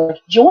waiting for?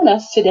 Join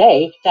us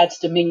today. That's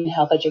Dominion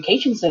Health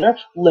Education Center,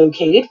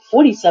 located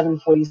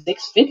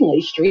 4746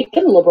 Finlay Street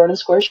in the Laburnum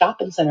Square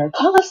Shopping Center.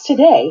 Call us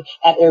today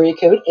at area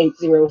code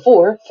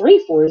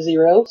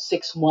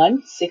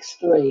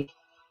 804-340-6163.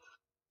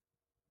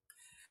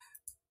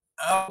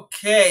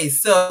 Okay,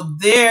 so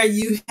there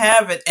you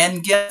have it.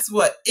 And guess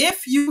what?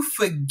 If you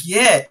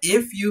forget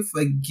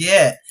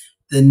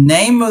the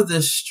name of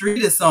the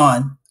street it's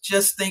on,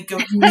 just think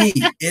of me.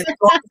 It's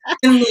on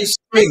Finley Street.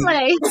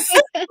 Finlay.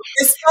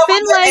 It's not with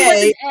the Finlay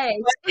with A, an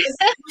A. but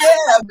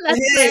yeah, but That's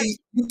right. hey,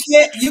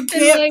 you can't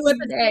Finlay with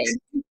an A.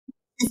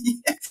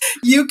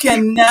 you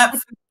cannot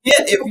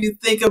forget if you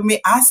think of me.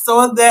 I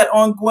saw that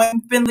on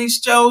Gwen Finley's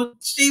show.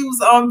 She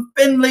was on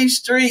Finley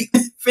Street,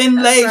 That's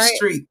Finlay right.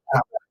 Street.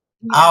 Yeah.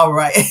 All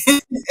right.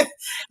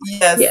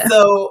 Yes. Yeah.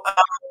 So,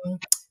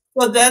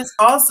 well, that's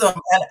awesome.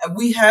 And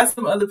we have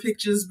some other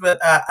pictures, but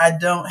I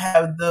don't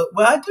have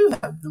well, I do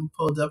have them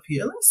pulled up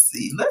here. Let's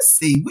see. Let's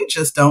see. We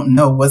just don't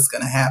know what's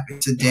going to happen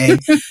today.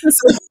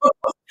 So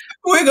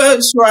we're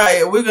going to try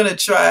it. We're going to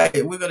try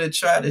it. We're going to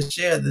try to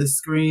share the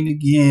screen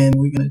again.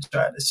 We're going to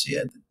try to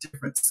share the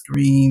different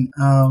screen.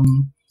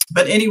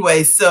 But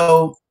anyway,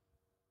 so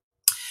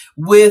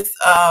with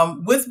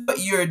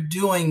what you're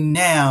doing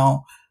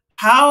now,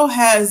 how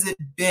has it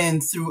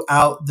been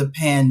throughout the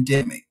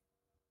pandemic?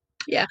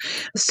 Yeah.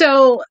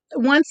 So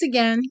once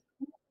again,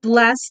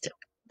 blessed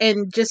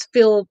and just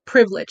feel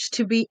privileged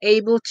to be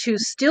able to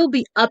still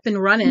be up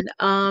and running.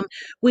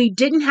 We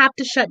didn't have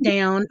to shut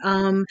down.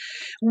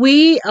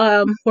 We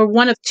were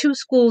one of 2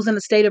 schools in the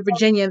state of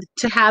Virginia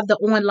to have the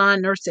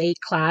online nurse aide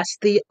class.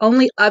 The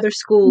only other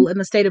school in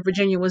the state of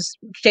Virginia was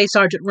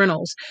Sargeant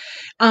Reynolds.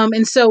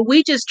 And so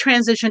we just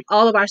transitioned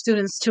all of our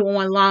students to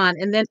online.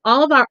 And then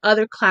all of our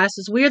other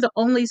classes, we're the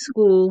only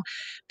school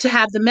to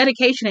have the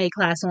medication aid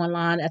class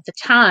online at the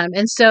time.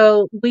 And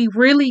so we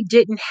really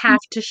didn't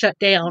have to shut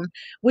down.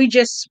 We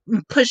just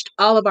pushed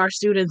all of our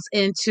students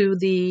into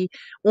the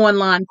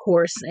online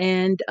course.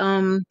 And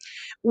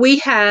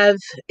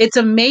it's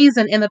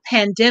amazing in the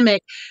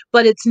pandemic,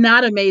 but it's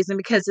not amazing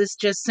because it's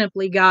just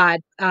simply God.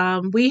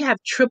 We have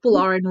triple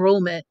our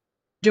enrollment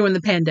during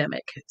the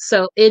pandemic.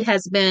 So it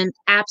has been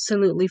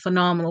absolutely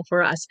phenomenal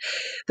for us.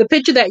 The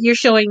picture that you're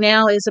showing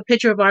now is a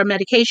picture of our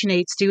medication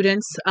aid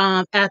students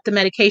at the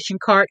medication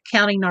cart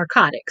counting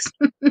narcotics.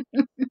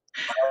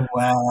 Oh,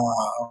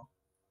 wow.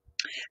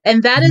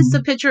 And that is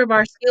the picture of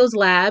our skills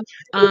lab.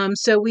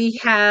 So we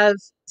have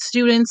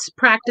students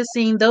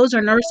practicing. Those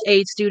are nurse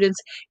aid students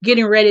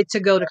getting ready to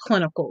go to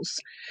clinicals,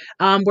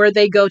 where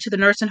they go to the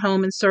nursing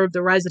home and serve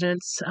the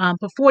residents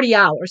for 40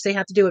 hours. They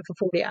have to do it for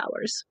 40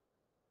 hours.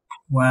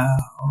 Wow.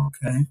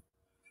 Okay.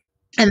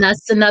 And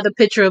that's another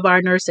picture of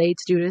our nurse aid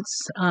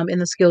students in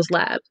the skills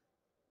lab.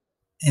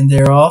 And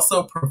they're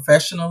also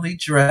professionally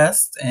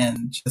dressed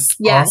and just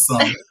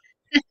awesome.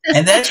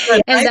 And that's your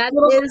and nice that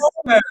little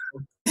corner.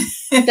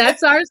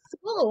 That's our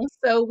school.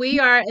 So we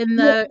are in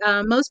the,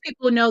 most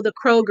people know the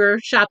Kroger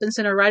shopping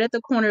center right at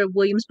the corner of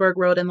Williamsburg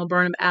Road and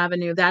Laburnum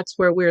Avenue. That's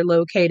where we're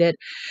located.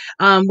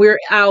 I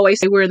always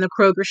say we're in the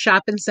Kroger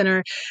shopping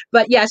center.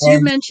 But yes,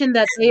 you mentioned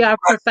that they are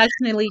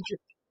professionally,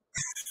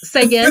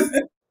 say again?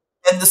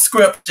 And the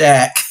script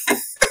jack.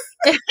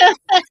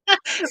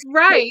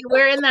 Right.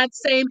 We're in that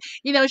same,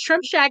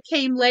 Shrimp Shack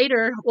came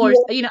later, or,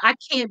 I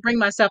can't bring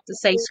myself to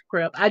say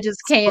script. I just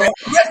can't.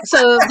 So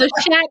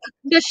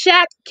the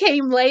shack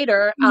came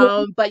later.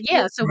 But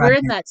yeah, so we're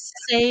in that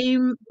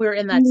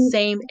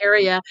same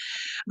area.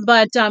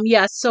 But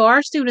yes, so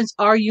our students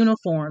are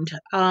uniformed.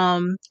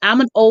 I'm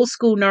an old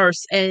school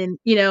nurse, and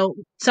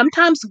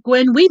sometimes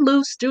when we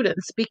lose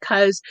students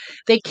because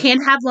they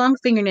can't have long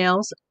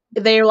fingernails,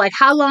 they're like,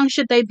 how long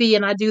should they be?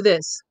 And I do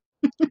this.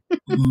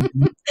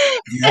 Mm-hmm.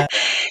 Yeah.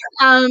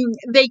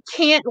 They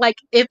can't, like,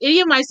 if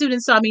any of my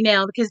students saw me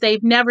now, because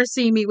they've never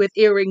seen me with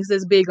earrings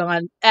this big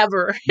on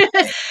ever.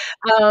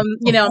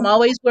 I'm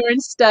always wearing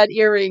stud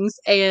earrings,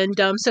 and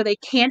so they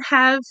can't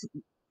have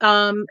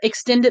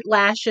extended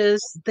lashes.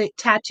 The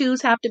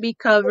tattoos have to be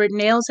covered,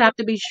 nails have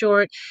to be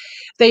short.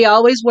 They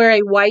always wear a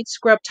white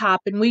scrub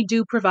top, and we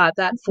do provide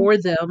that for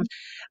them.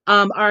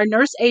 Our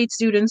nurse aid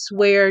students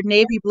wear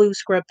navy blue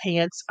scrub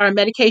pants. Our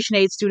medication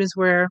aid students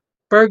wear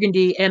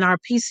burgundy, and our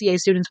PCA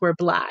students wear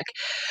black.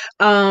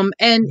 And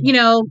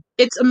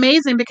it's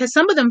amazing because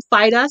some of them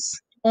fight us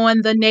on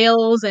the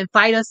nails and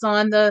fight us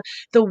on the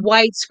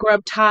white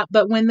scrub top,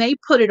 but when they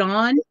put it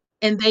on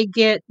and they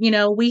get,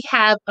 we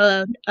have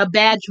a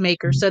badge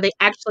maker, so they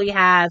actually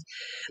have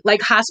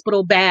like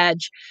hospital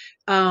badge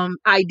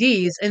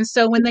IDs, and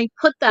so when they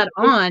put that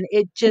on,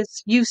 it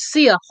just, you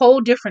see a whole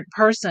different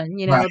person.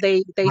 Right.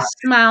 They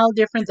smile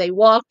different, they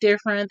walk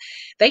different,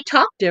 they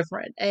talk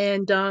different,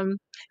 and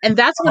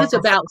that's what it's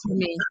about for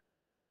me.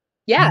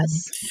 Yes.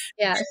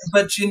 Yes.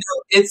 But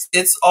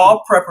it's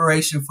all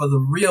preparation for the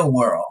real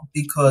world,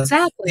 because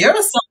exactly. There are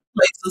some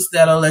places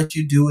that'll let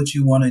you do what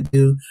you want to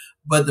do,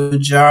 but the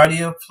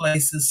majority of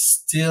places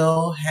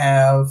still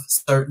have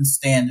certain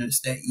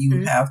standards that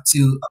you have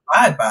to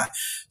abide by.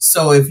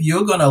 So if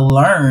you're going to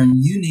learn,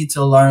 you need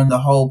to learn the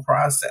whole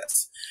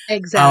process.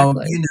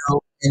 Exactly.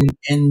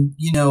 And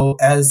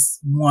as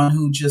one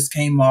who just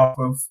came off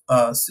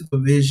of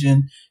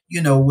supervision,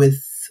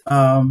 with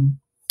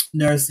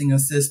nursing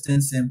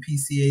assistants and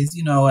PCAs,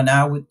 and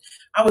I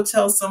would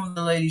tell some of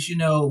the ladies,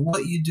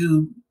 what you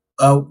do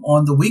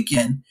on the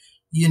weekend,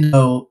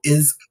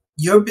 is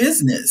your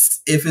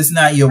business if it's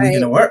not your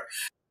weekend Right. of work.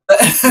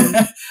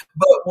 Mhm.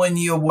 But when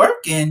you're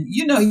working,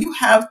 you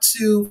have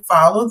to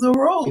follow the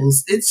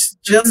rules. It's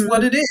just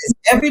what Mhm. it is.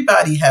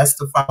 Everybody has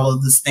to follow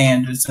the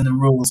standards and the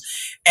rules.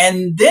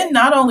 And then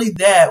not only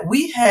that,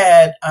 we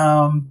had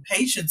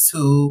patients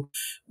who,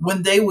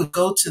 when they would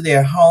go to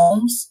their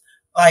homes,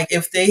 like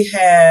if they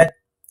had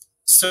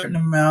certain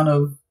amount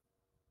of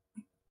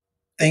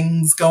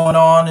things going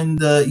on in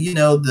the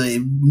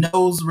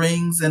nose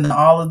rings and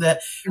all of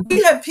that. Mhm.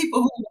 We had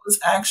people who was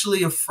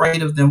actually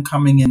afraid of them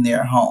coming in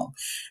their home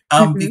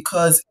Mhm.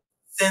 because it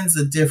sends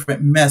a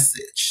different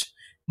message.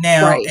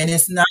 Now, Right. and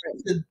it's not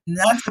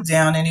to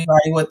down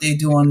anybody what they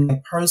do on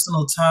their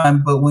personal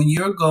time, but when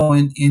you're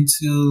going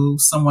into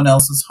someone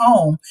else's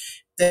home,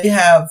 they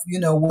have,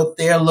 what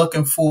they're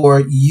looking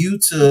for you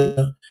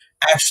to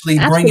actually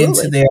bring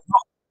into Absolutely. their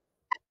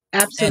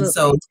and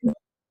so Absolutely.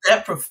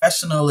 that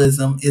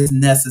professionalism is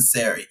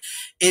necessary.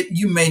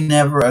 You may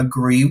never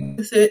agree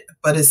with it,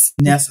 but it's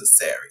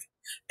necessary.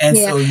 And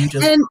Yeah. so you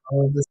just And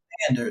follow the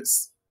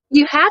standards.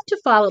 you have to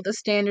follow the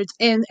standards,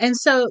 and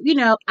so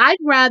I'd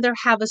rather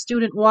have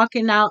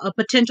a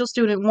potential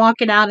student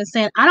walking out and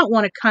saying, I don't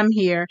want to come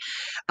here.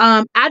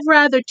 I'd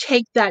rather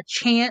take that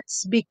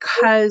chance,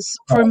 because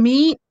for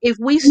me, if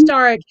we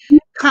start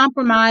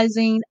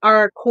compromising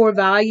our core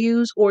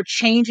values or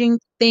changing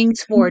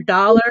things for a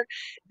dollar,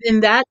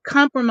 then that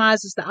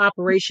compromises the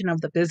operation of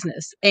the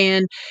business,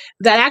 and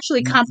that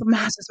actually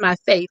compromises my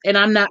faith. And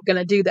I'm not going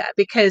to do that,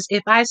 because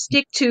if I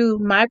stick to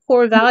my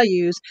core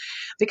values,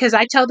 because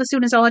I tell the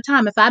students all the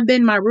time, if I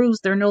bend my rules,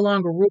 they're no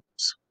longer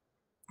rules.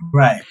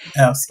 Right. And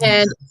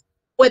Absolutely.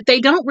 what they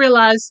don't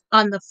realize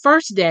on the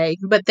first day,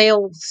 but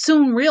they'll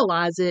soon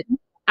realize it,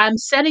 I'm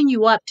setting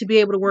you up to be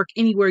able to work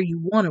anywhere you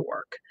want to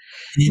work.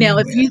 Now,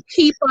 if Anywhere. you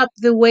keep up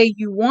the way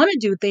you want to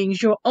do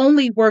things, you'll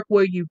only work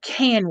where you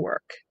can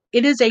work.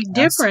 It is a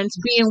Absolutely. difference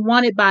being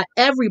wanted by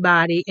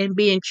everybody and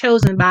being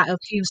chosen by a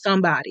few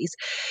somebodies.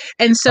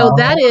 And so All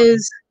that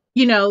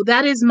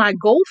is my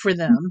goal for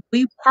them.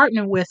 We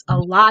partner with a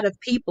lot of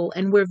people,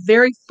 and we're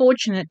very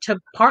fortunate to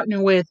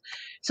partner with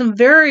some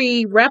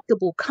very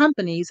reputable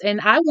companies.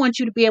 And I want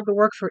you to be able to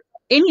work for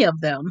any of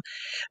them.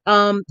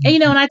 And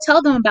I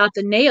tell them about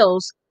the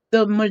nails.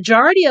 The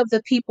majority of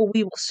the people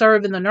we will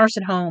serve in the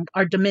nursing home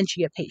are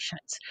dementia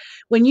patients.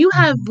 When you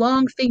have Mhm.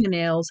 long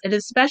fingernails, and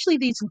especially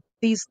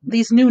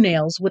these new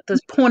nails with the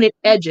pointed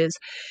edges,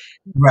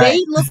 they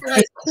Right. look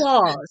like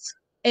claws.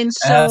 And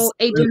so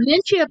a Absolutely.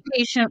 dementia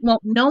patient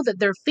won't know that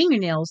they're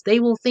fingernails. They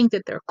will think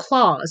that they're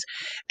claws.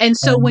 And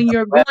so And when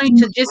you're going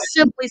to just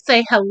simply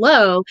say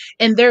hello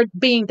and they're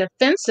being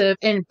defensive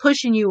and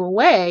pushing you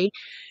away,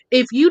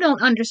 if you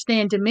don't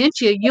understand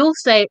dementia, you'll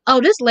say, oh,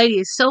 this lady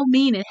is so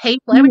mean and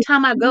hateful. Every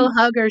time I go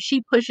hug her,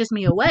 she pushes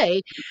me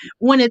away,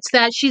 when it's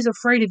that she's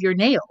afraid of your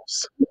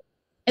nails.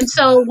 And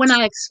so when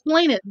I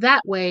explain it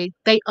that way,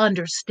 they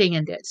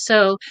understand it.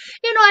 So,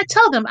 I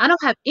tell them I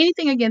don't have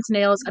anything against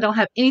nails. I don't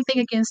have anything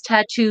against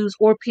tattoos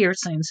or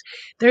piercings.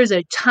 There's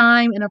a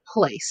time and a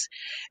place.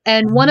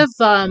 And one of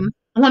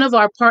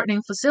our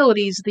partnering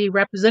facilities, the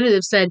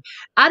representative said,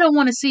 I don't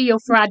want to see your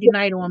Friday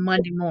night on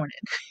Monday morning.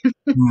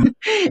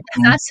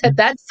 And I said,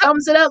 that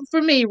sums it up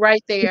for me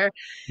right there.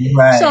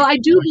 So Right. I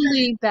do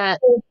believe that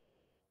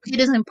it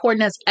is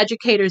important as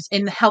educators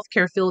in the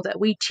healthcare field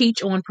that we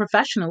teach on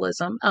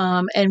professionalism,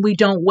 and we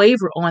don't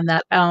waver on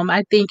that.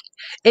 I think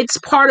it's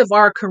part of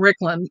our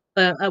curriculum.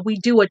 We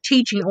do a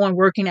teaching on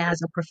working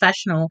as a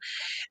professional,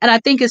 and I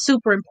think it's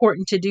super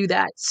important to do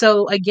that.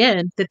 So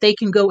again, that they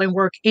can go and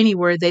work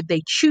anywhere that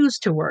they choose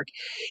to work.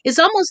 It's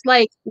almost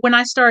like when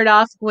I started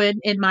off, when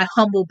in my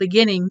humble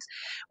beginnings,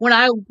 when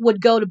I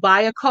would go to buy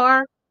a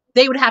car,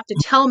 they would have to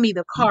tell me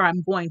the car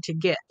I'm going to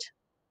get.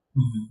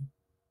 Mhm.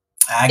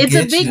 I It's a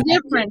get big you.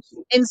 difference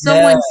in Yeah.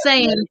 someone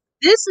saying,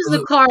 "This is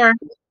the car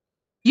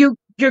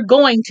you're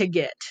going to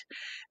get."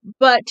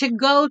 But to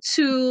go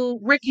to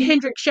Rick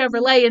Hendrick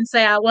Chevrolet and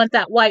say, "I want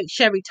that white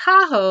Chevy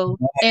Tahoe,"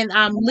 and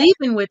I'm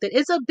leaving with it,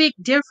 it's a big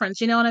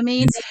difference, you know what I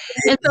mean? It's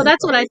And so big.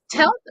 that's what I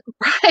tell them,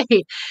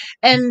 right?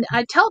 And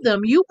I tell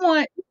them, you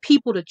want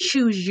people to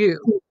choose you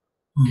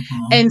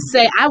Mhm. and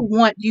say, I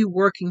want you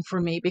working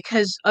for me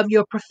because of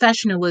your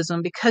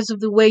professionalism, because of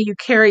the way you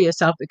carry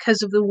yourself,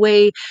 because of the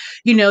way,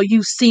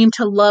 you seem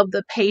to love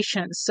the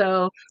patient.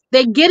 So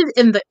they get it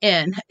in the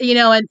end,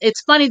 and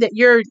it's funny that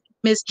you're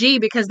Miss G,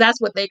 because that's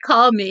what they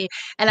call me.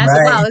 And I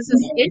said, wow, Right. this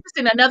is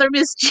interesting. Another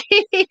Miss G.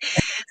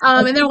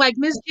 And they're like,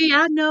 Miss G,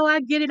 I know,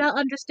 I get it, I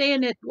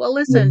understand it. Well,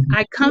 listen,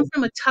 I come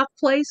from a tough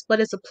place, but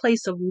it's a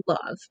place of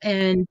love,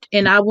 and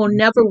I will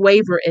never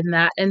waver in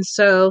that. And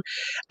so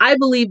I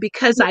believe,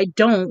 because I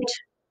don't,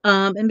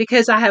 and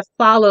because I have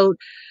followed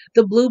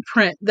the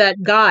blueprint that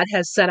God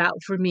has set out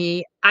for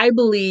me, I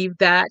believe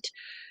that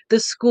the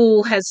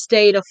school has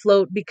stayed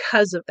afloat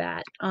because of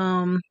that.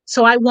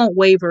 So I won't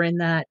waver in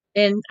that.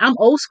 And I'm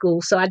old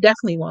school, so I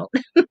definitely won't.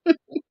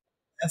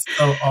 That's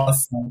so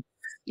awesome.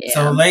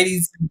 So, Yeah.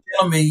 ladies and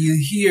gentlemen, you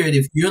hear it.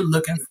 If you're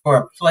looking for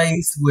a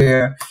place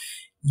where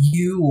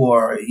you,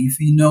 or if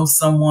you know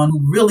someone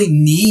who really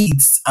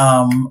needs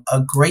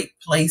a great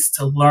place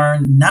to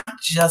learn not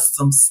just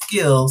some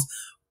skills,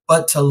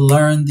 but to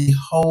learn the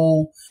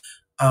whole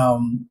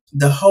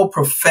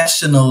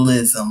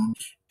professionalism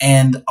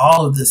and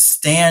all of the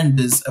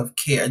standards of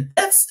care.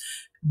 That's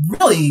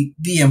really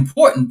the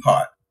important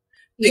part,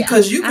 Yeah,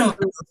 because you can learn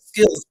absolutely.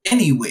 skills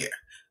anywhere,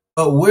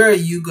 but where are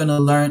you going to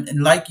learn?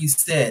 And like you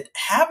said,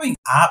 having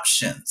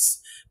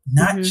options,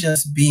 not Hmm.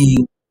 just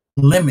being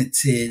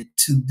limited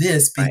to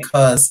this, Right.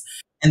 because,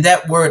 and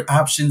that word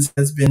options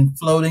has been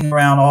floating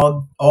around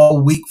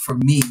all week for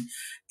me.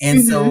 And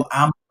Hmm. so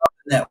I'm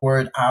loving that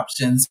word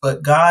options,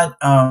 but God,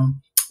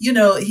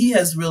 he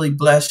has really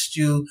blessed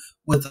you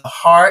with a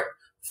heart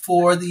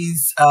for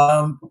these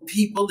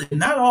people, and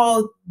not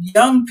all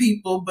young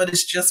people, but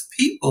it's just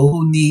people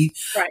who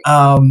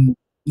Right.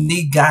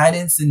 need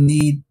guidance and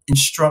need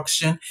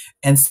instruction.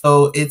 And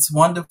so it's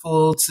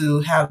wonderful to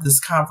have this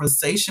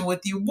conversation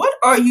with you. What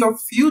are your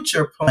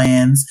future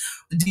plans?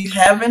 Do you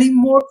have any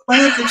more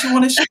plans that you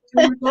want to share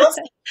with us?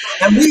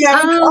 And we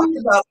haven't talked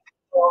Um, about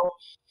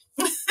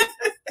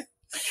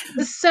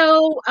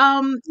so,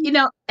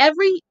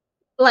 every,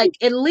 like,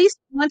 at least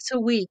once a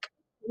week,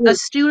 a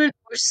student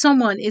or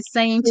someone is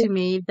saying to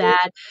me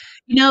that,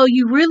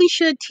 you really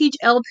should teach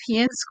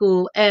LPN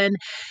school, and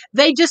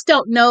they just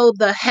don't know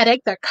the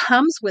headache that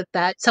comes with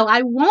that. So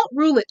I won't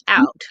rule it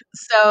out.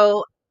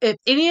 So if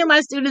any of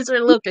my students are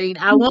looking,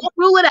 I won't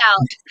rule it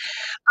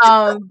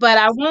out. But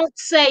I won't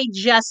say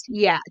just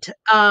yet.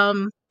 I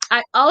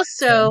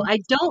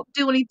don't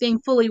do anything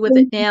fully with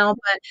it now,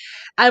 but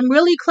I'm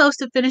really close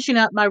to finishing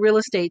up my real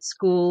estate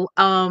school.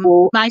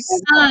 My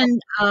son,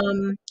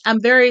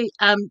 I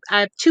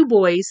have two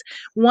boys.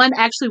 One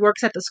actually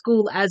works at the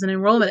school as an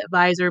enrollment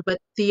advisor, but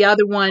the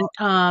other one,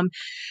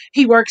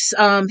 he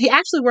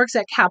actually works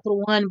at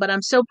Capital One, but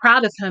I'm so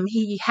proud of him.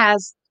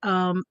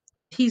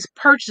 He's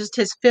purchased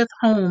his fifth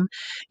home.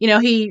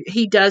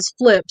 He does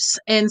flips.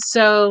 And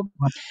so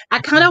I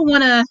kind of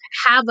want to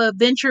have a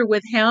venture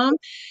with him.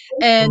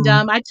 And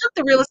I took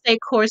the real estate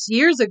course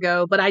years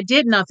ago, but I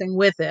did nothing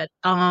with it.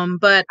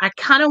 But I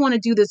kind of want to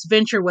do this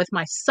venture with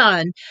my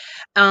son,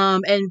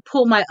 and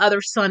pull my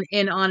other son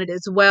in on it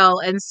as well.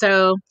 And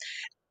so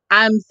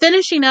I'm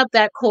finishing up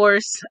that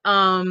course,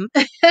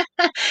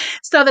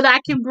 so that I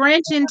can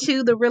branch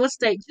into the real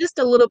estate just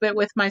a little bit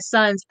with my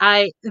sons.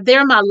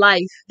 They're my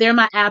life. They're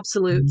my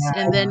absolutes.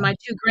 And then my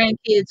two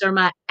grandkids are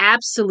my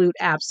absolute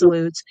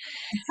absolutes.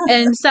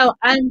 And so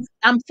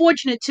I'm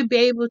fortunate to be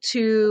able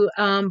to,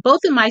 both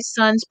of my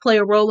sons play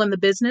a role in the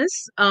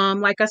business.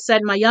 Like I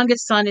said, my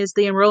youngest son is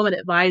the enrollment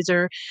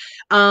advisor,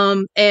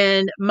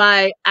 and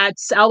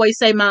always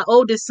say my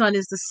oldest son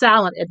is the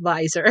silent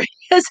advisor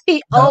because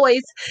he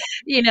always,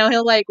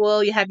 he'll like,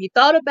 well, have you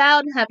thought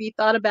about? Have you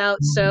thought about?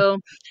 So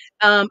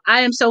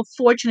I am so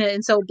fortunate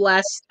and so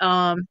blessed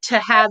to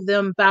have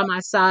them by my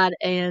side.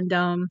 And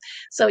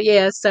so,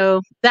 yeah,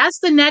 so that's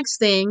the next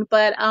thing,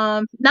 but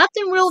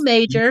nothing real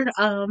major.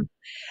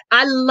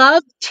 I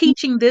love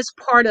teaching this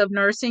part of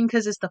nursing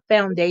because it's the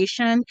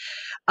foundation.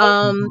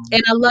 And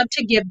I love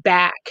to give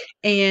back.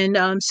 And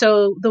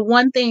so the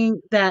one thing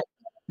that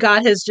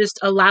God has just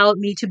allowed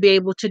me to be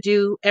able to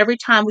do every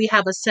time we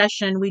have a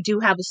session, we do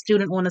have a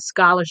student on a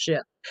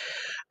scholarship.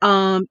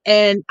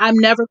 And I'm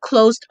never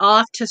closed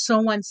off to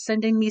someone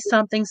sending me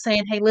something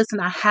saying, hey, listen,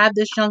 I have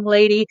this young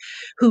lady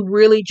who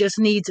really just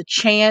needs a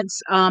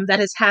chance. That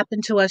has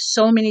happened to us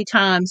so many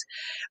times.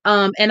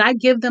 And I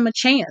give them a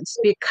chance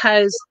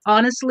because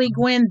honestly,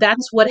 Gwen,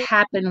 that's what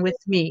happened with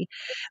me.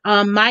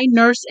 My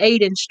nurse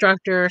aide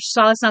instructor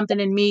saw something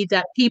in me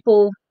that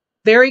people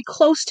very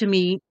close to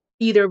me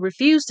either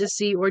refused to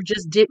see or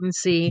just didn't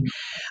see.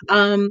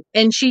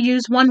 And she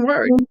used one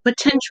word,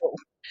 potential.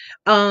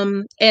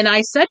 And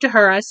I said to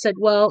her, I said,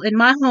 well, in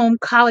my home,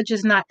 college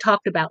is not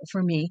talked about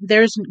for me.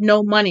 There's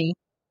no money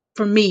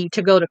for me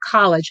to go to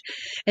college.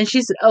 And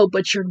she said, oh,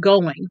 but you're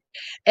going.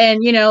 And,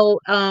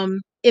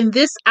 in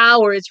this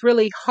hour, it's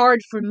really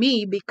hard for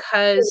me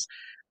because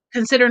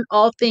considering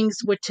all things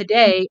with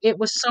today, it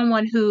was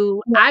someone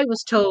who I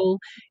was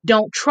told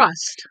don't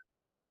trust.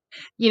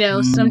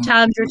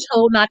 Sometimes you're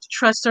told not to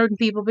trust certain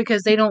people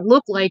because they don't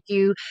look like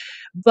you.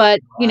 But,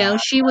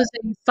 she was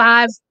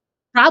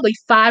probably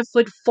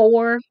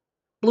 5'4",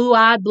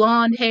 blue-eyed,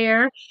 blonde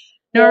hair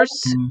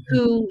nurse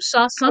who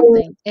saw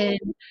something. And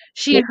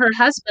she and her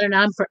husband, and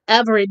I'm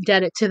forever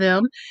indebted to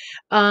them.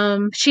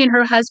 She and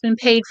her husband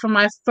paid for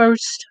my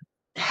first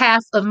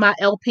half of my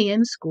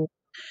LPN school.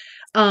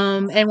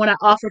 And when I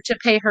offered to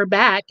pay her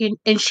back,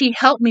 and she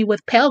helped me with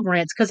Pell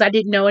Grants because I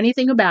didn't know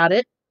anything about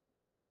it.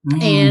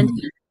 And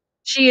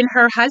she and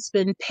her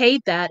husband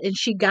paid that, and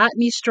she got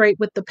me straight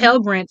with the Pell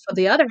Grant for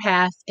the other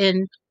half.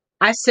 And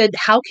I said,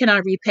 how can I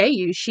repay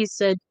you? She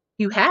said,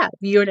 you're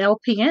an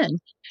LPN.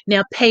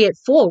 Now pay it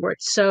forward.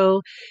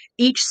 So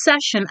each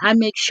session, I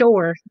make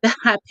sure that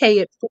I pay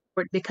it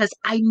forward because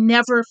I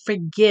never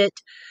forget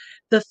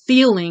the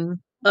feeling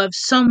of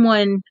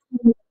someone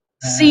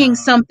seeing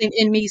something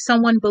in me,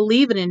 someone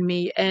believing in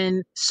me.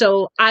 And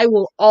so I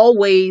will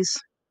always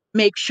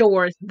make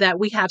sure that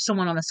we have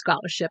someone on a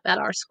scholarship at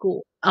our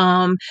school.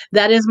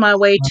 That is my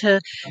way to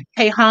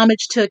pay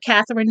homage to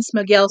Catherine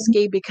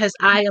Smigelski, because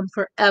I am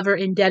forever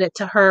indebted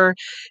to her.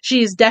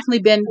 She has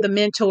definitely been the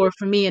mentor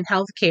for me in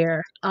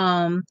healthcare.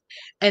 And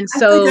I think I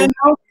so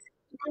know.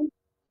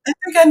 I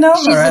think I know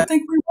her. she's, I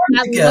think we work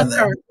I love together.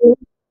 her.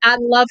 I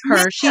love Yeah.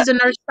 her. She's a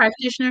nurse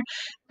practitioner.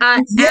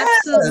 I Yes.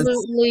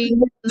 absolutely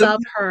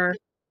love her.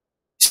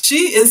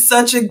 She is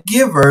such a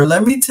giver.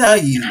 Let me tell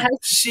you. I,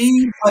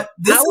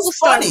 This I will is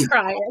start funny.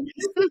 crying.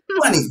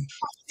 Funny.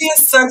 She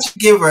is such a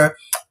giver,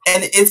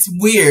 and it's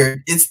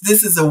weird.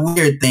 This is a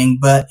weird thing,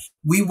 but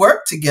we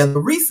worked together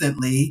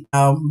recently,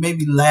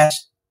 maybe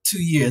last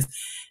 2 years,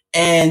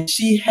 and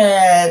she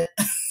had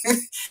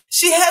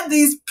she had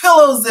these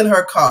pillows in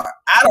her car.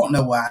 I don't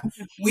know why.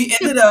 We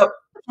ended up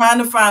trying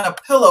to find a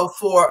pillow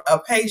for a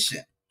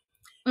patient,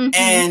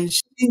 and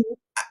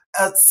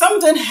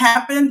something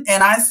happened,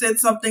 and I said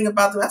something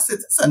about it. I said,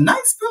 "That's a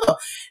nice pillow,"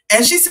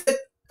 and she said,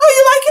 "Oh,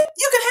 you like it?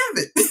 You can have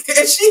it."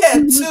 And she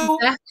had two.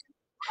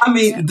 I Yeah.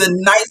 mean, the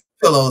nice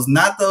pillows,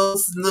 not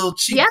those little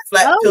cheap Yeah.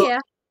 flat Oh pillows. yeah.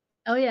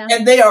 Oh yeah.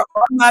 And they are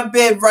on my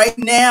bed right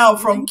now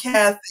from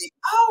Kathy.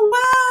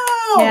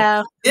 Oh, wow.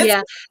 Yeah. It's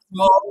Yeah. a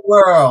small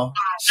world.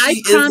 I She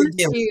is a promise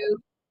giver. you,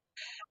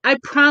 I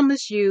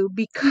promise you,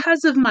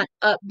 because of my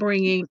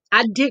upbringing,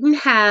 I didn't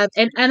have,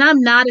 and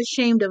I'm not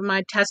ashamed of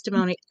my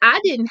testimony, I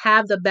didn't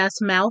have the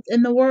best mouth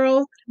in the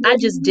world. I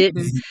just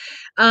didn't.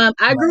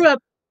 I grew Right. up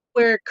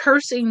where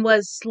cursing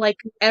was like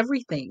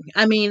everything.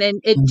 I mean,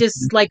 and it Mhm.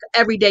 just like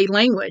everyday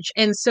language.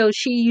 And so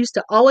she used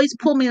to always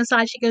pull me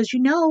aside. She goes,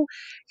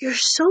 you're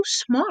so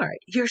smart.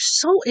 You're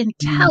so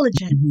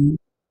intelligent. Mhm.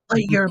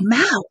 But your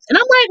mouth. And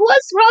I'm like,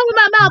 what's wrong with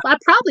my mouth? I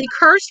probably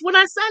cursed when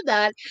I said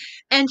that.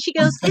 And she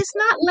goes, it's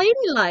not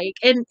ladylike.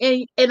 And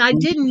I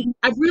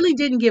really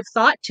didn't give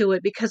thought to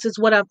it because it's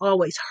what I've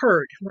always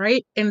heard.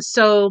 Right. And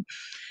so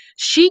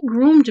she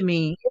groomed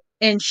me,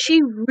 and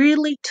she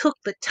really took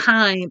the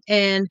time.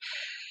 And,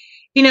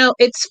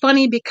 it's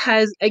funny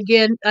because,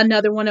 again,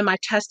 another one of my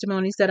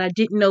testimonies that I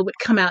didn't know would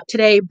come out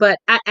today, but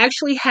I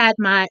actually had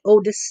my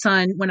oldest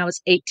son when I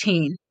was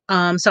 18.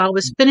 So I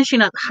was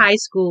finishing up high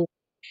school.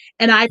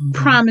 And I Mhm.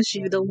 promise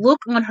you, the look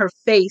on her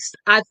face,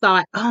 I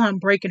thought, oh, I'm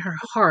breaking her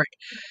heart.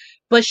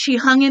 But she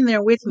hung in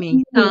there with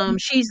me.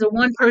 She's the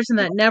one person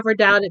that never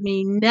doubted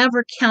me,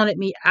 never counted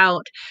me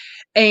out.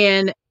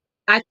 And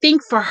I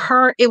think for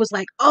her, it was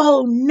like,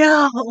 oh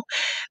no,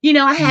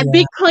 I had Yeah.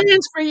 big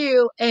plans for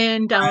you.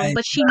 And, Right.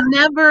 but she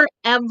never,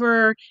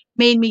 ever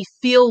made me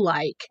feel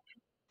like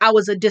I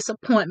was a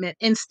disappointment.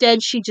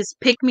 Instead, she just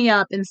picked me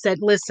up and said,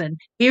 listen,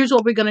 here's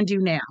what we're going to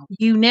do now.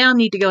 You now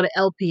need to go to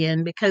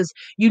LPN because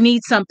you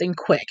need something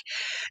quick.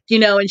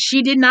 And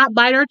she did not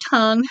bite her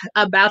tongue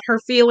about her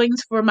feelings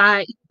for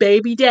my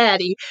baby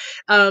daddy.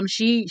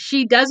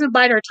 She doesn't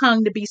bite her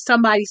tongue to be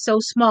somebody so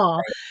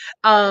small.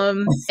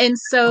 And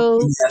so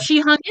Yes. she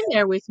hung in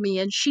there with me,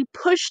 and she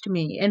pushed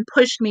me and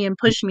pushed me and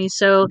pushed me.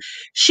 So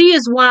she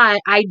is why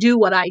I do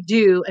what I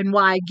do and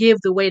why I give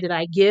the way that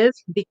I give,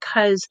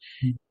 because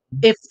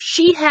if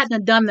she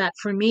hadn't done that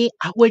for me,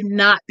 I would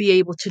not be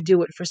able to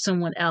do it for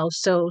someone else.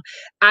 So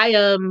I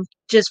am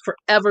just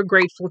forever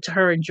grateful to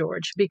her and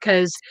George,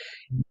 because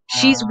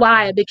she's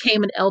why I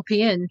became an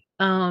LPN.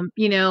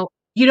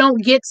 You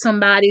don't get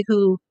somebody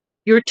who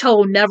you're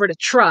told never to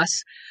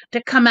trust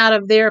to come out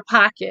of their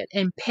pocket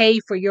and pay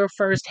for your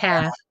first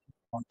half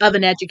of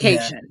an Yeah.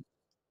 education.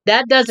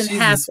 That doesn't She's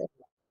a happen.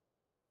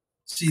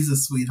 She's a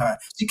sweetheart.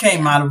 She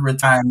came Yeah. out of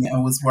retirement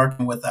and was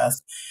working with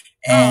us.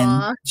 And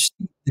Aw.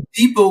 the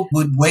people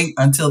would wait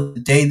until the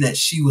day that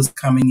she was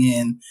coming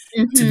in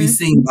to be Mm-hmm.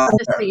 seen by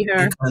To her see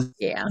her. because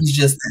Yeah. she's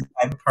just that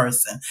type of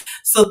person.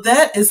 So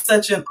that is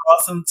such an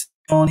awesome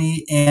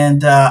testimony.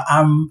 And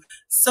I'm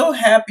so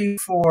happy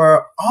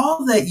for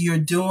all that you're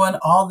doing,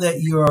 all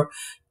that you're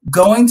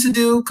going to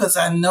do, because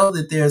I know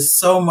that there's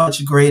so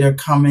much greater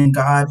coming.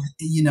 God,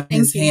 Thank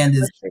his you. hand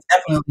is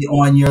definitely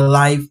on your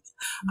life.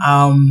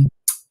 Um,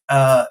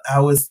 I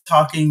was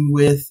talking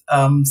with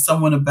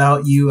someone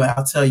about you.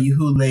 I'll tell you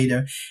who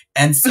later.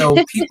 And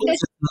so people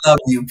just love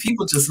you.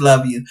 People just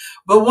love you.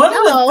 But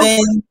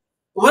Oh.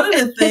 one of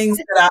the things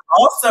that I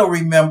also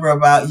remember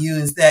about you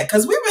is that,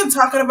 because we've been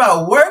talking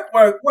about work,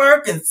 work,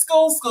 work, and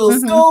school, school,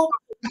 Mm-hmm. school.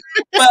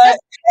 But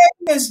hey,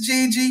 Miss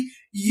Gigi,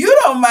 you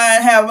don't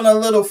mind having a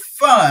little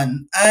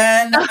fun,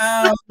 and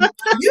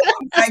you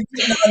don't mind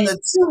getting on the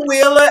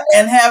two-wheeler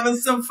and having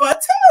some fun. Tell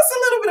us a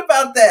little bit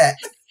about that.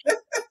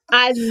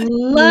 I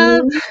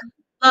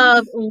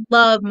love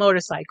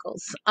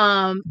motorcycles.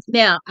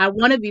 Now I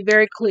want to be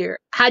very clear.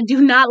 I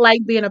do not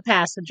like being a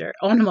passenger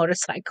on a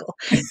motorcycle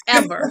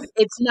ever.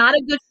 It's not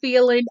a good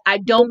feeling. I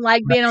don't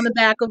like being on the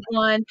back of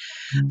one.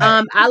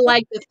 Right. I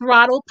like the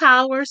throttle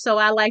power, so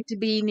I like to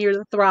be near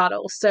the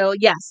throttle. So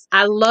yes,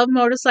 I love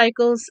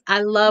motorcycles.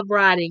 I love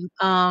riding.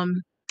 I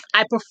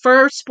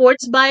prefer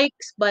sports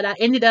bikes, but I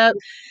ended up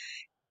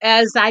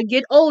as I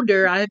get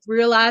older, I've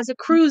realized a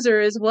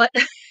cruiser is what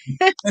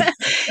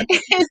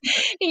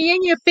in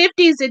your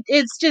 50s,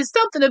 it's just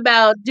something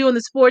about doing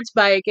the sports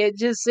bike. It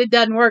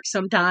doesn't work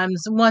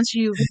sometimes. Once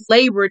you've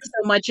labored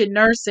so much in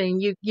nursing,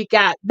 you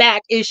got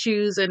back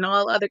issues and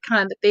all other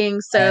kind of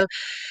things. So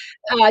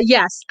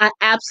yes, I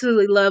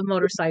absolutely love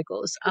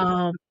motorcycles.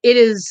 It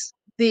is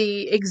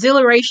the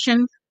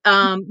exhilaration.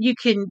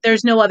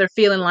 There's no other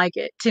feeling like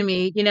it to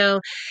me.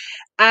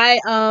 I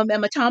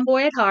am a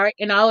tomboy at heart,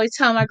 and I always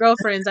tell my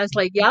girlfriends, I was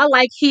like, y'all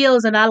like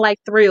heels and I like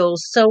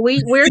thrills, so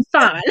we're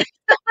fine.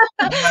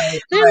 Right,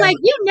 They're like, right.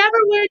 you never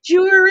wear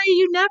jewelry,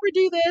 you never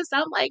do this.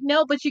 I'm like,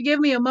 no, but you give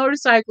me a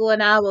motorcycle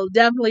and I will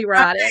definitely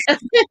ride it.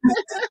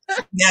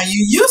 Now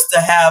you used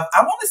to have,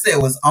 I want to say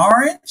it was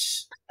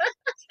orange.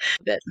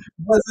 But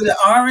Was it an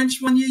orange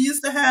one you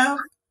used to have?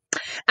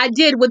 I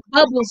did, with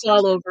bubbles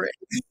all over it.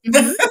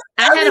 I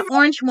I had an remember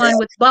orange one that.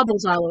 with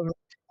bubbles all over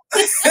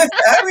I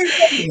remember it.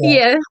 that.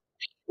 Yeah.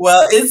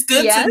 Well, it's good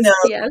to Yes. know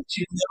Yes. that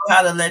you know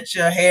how to let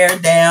your hair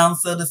down,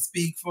 so to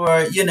speak, for,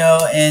 and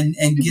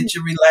Mhm. get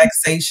your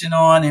relaxation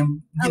on,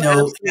 and, Oh, have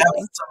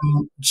absolutely.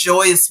 some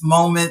joyous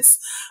moments,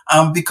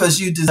 because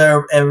you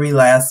deserve every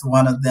last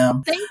one of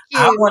them. Thank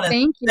I you. want to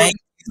Thank you. thank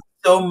you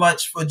so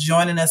much for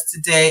joining us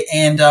today.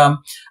 And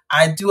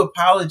I do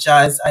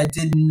apologize. I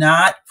did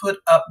not put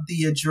up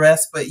the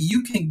address, but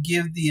you can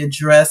give the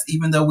address,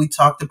 even though we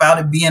talked about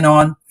it being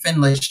on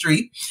Finlay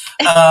Street.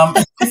 Um,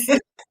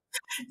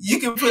 You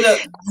can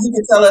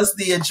tell us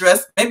the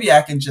address. Maybe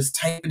I can just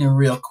type it in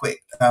real quick.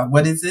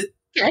 What is it?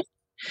 Okay.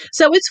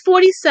 So it's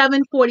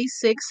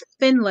 4746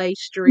 Finlay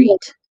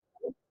Street,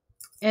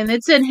 and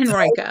it's in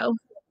Henrico.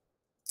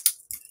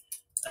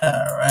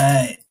 All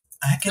right.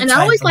 I can And I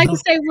type always a like to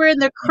little. say we're in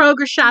the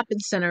Kroger Shopping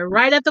Center,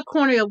 right at the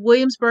corner of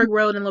Williamsburg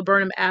Road and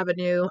Laburnum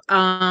Avenue.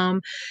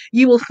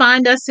 You will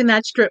find us in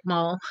that strip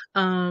mall,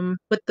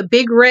 with the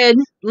big red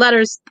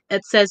letters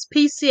that says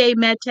PCA,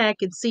 MedTech,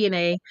 and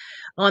CNA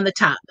on the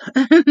top.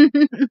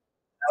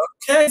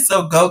 Okay,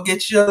 so go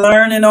get your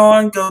learning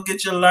on. Go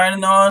get your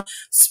learning on.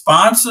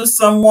 Sponsor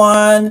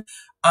someone,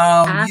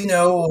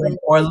 Absolutely.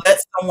 or let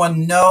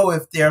someone know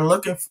if they're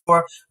looking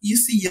for. You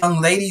see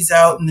young ladies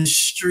out in the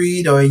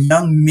street, or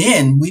young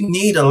men. We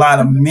need a lot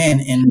of Mhm. men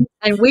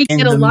And we in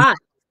get a the. lot.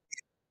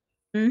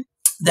 Mhm.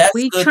 That's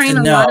We good to train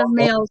a know. lot of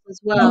males as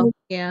well.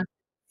 Yeah.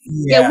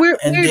 Yeah, Yeah, and we're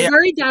a there.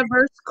 very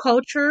diverse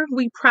culture.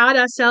 We pride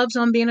ourselves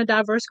on being a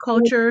diverse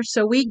culture.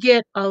 So we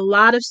get a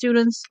lot of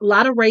students, a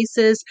lot of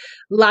races,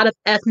 a lot of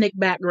ethnic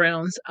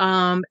backgrounds.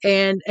 And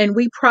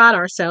we pride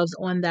ourselves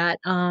on that.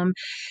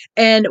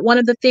 And one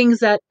of the things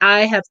that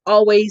I have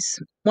always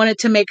wanted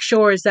to make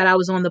sure is that I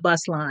was on the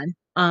bus line.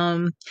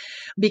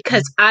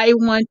 Because I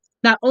want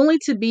not only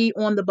to be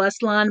on the bus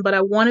line, but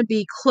I want to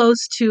be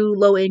close to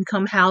low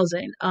income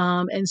housing.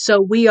 And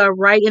so we are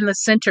right in the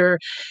center,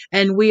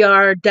 and we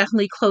are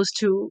definitely close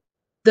to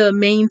the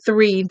main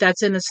three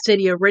that's in the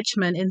city of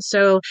Richmond. And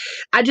so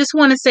I just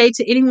want to say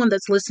to anyone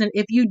that's listening,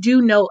 if you do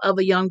know of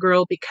a young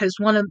girl, because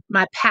one of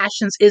my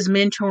passions is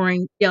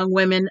mentoring young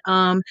women.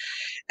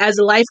 As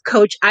a life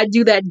coach, I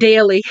do that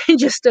daily,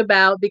 just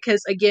about,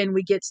 because again,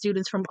 we get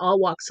students from all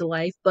walks of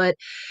life. But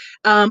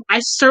I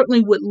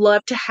certainly would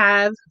love to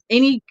have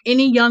any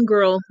young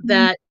girl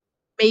that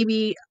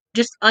maybe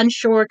just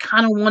unsure,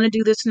 kind of want to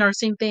do this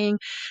nursing thing.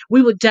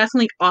 We would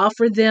definitely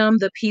offer them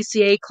the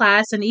PCA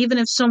class, and even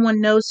if someone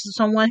knows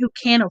someone who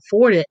can't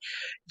afford it,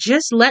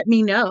 just let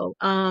me know.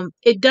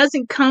 It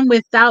doesn't come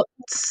without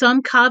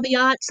some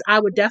caveats. I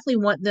would definitely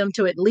want them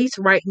to at least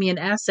write me an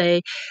essay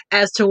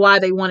as to why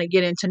they want to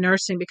get into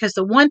nursing, because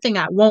the one thing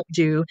I won't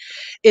do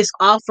is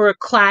offer a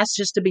class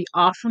just to be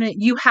offering it.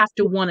 You have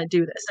to want to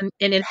do this,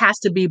 and it has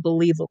to be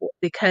believable,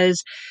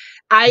 because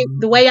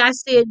the way I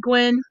see it,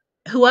 Gwen,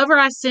 whoever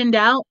I send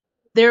out,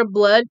 their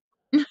blood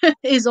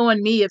is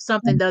on me if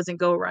something doesn't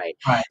go right.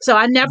 Right, So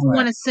I never right.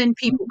 want to send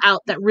people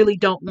out that really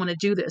don't want to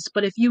do this.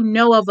 But if you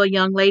know of a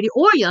young lady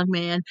or a young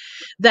man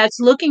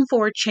that's looking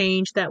for a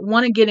change, that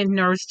want to get in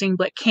nursing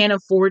but can't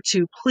afford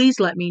to,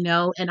 please let me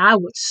know, and I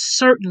would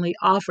certainly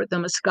offer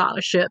them a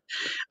scholarship.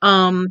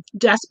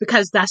 Just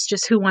because that's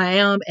just who I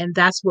am, and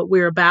that's what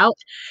we're about.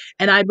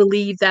 And I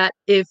believe that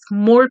if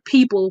more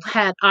people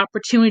had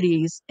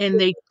opportunities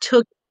and they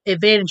took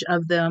advantage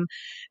of them,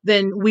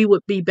 then we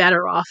would be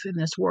better off in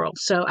this world.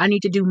 So I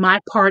need to do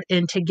my part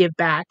and to give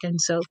back. And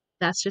so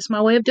that's just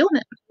my way of doing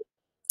it.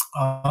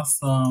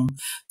 Awesome.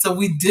 So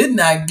we did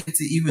not get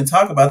to even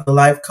talk about the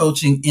life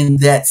coaching in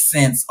that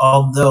sense,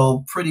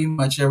 although pretty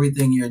much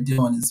everything you're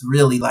doing is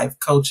really life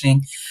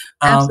coaching.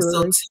 So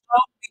Absolutely.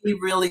 tell me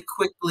really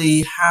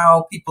quickly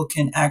how people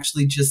can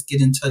actually just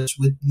get in touch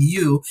with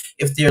you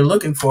if they're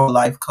looking for a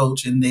life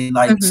coach and they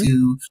like Hmm.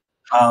 to,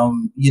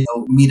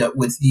 meet up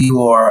with you,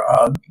 or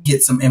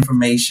get some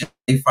information.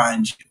 They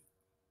find you.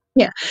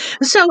 Yeah.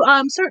 So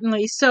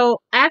certainly. So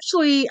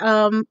actually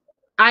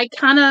I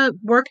kind of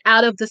work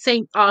out of the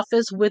same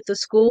office with the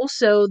school.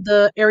 So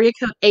the area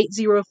code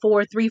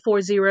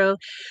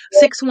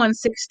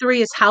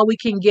 804-340-6163 is how we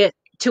can get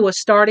to a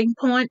starting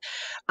point.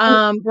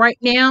 Right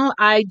now,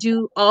 I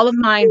do all of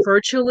mine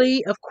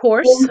virtually, of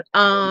course,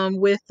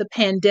 with the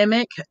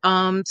pandemic.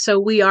 So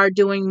we are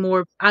doing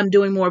more. I'm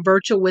doing more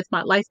virtual with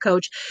my life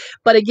coach.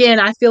 But again,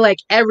 I feel like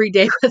every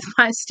day with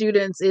my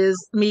students is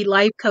me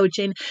life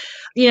coaching.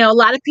 A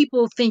lot of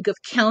people think of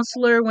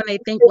counselor when they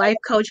think life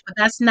coach, but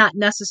that's not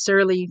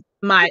necessarily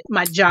my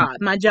job.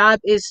 My job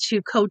is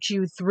to coach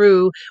you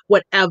through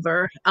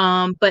whatever,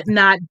 but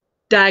not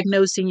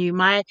diagnosing you.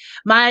 My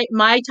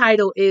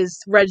title is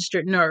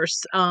registered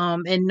nurse,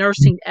 in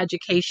nursing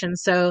education.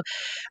 So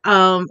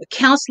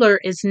counselor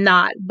is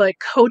not, but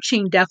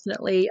coaching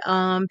definitely.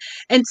 And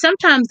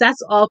sometimes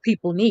that's all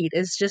people need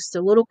is just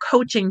a little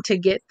coaching to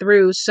get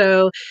through.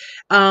 So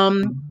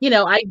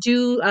I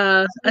do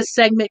a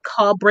segment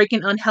called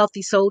Breaking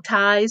Unhealthy Soul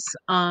Ties.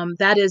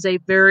 That is a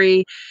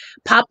very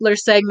popular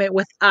segment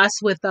with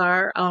us, with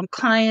our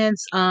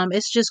clients.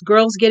 It's just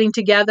girls getting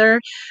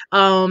together,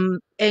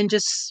 and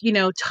just,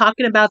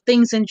 talking about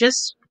things and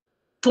just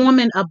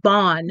forming a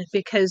bond,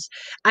 because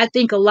I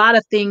think a lot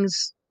of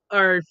things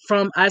are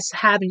from us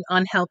having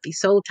unhealthy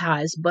soul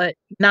ties, but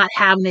not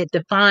having it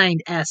defined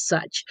as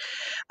such.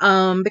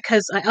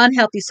 Because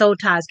unhealthy soul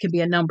ties can be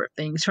a number of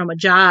things, from a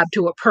job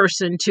to a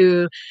person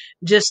to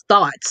just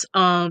thoughts.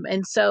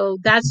 And so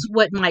that's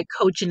what my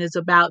coaching is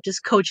about,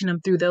 just coaching them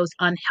through those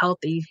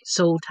unhealthy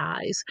soul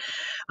ties.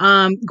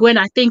 Gwen,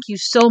 I thank you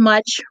so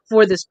much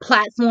for this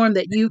platform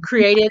that you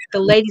created. The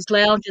Ladies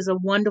Lounge is a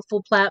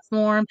wonderful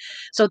platform.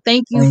 So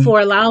thank you for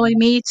allowing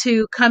me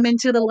to come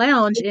into the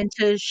lounge and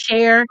to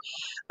share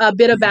a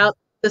bit about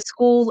the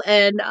school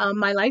and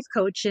my life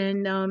coach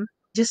and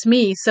just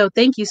me. So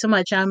thank you so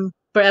much. I'm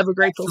forever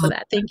grateful for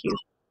that. Thank you.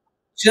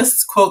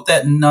 Just quote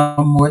that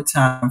number more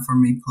time for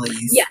me,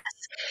 please. Yes.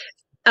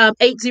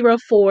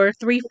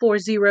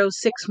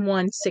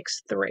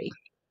 804-340-6163.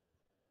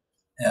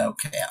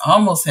 Okay, I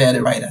almost had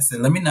it right. I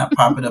said, let me not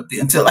pop it up there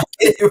until I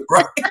get it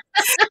right.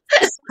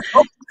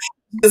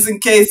 Just in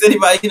case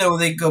anybody,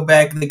 they go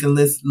back, they can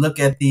look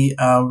at the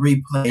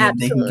replay. Absolutely. And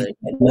they can get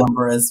that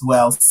number as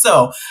well.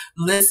 So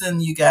listen,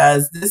 you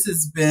guys, this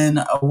has been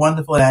a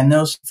wonderful, and I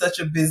know she's such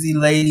a busy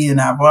lady, and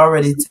I've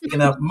already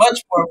taken up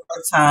much more of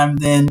her time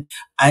than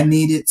I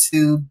needed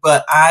to,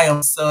 but I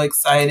am so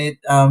excited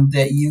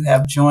that you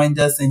have joined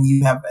us and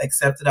you have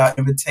accepted our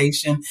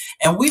invitation.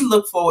 And we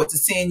look forward to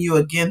seeing you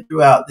again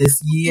throughout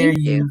this year.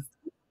 You've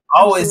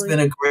always been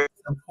a great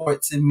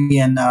support to me.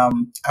 And I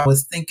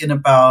was thinking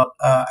about,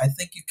 I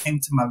think you came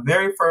to my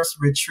very first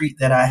retreat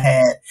that I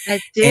had. I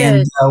did.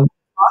 And we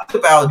talked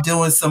about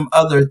doing some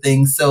other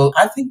things. So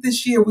I think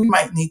this year we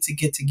might need to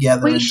get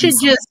together. We should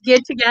just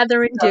get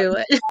together and do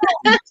it.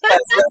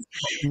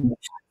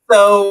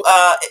 So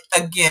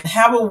again,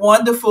 have a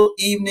wonderful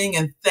evening,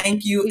 and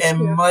thank you,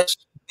 and much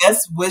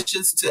best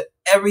wishes to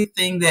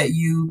everything that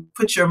you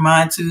put your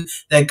mind to,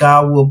 that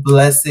God will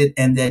bless it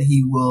and that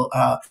he will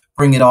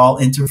bring it all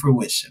into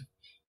fruition.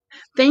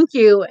 Thank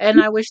you. And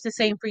I wish the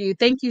same for you.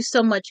 Thank you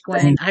so much,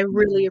 Gwen. I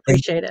really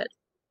appreciate it.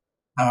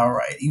 All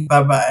right.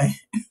 Bye-bye.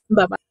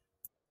 Bye-bye.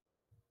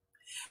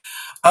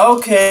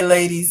 Okay,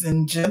 ladies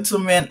and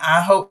gentlemen,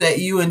 I hope that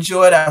you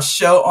enjoyed our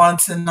show on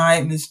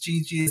tonight. Miss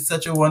Gigi is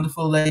such a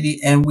wonderful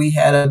lady, and we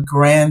had a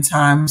grand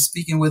time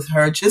speaking with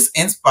her, just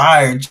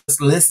inspired,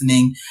 just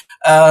listening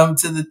to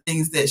the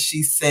things that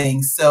she's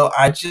saying. So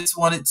I just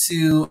wanted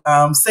to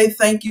say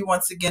thank you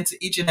once again to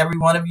each and every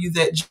one of you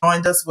that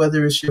joined us,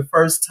 whether it's your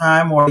first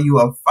time or you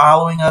are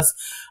following us.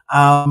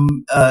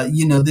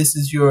 This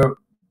is your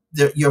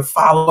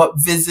follow-up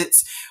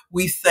visits.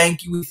 We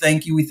thank you. We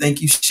thank you. We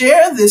thank you.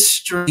 Share this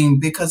stream,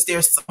 because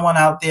there's someone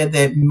out there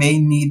that may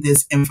need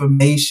this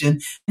information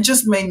and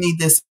just may need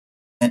this.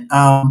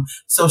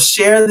 So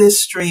share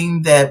this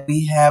stream that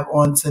we have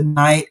on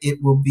tonight.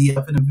 It will be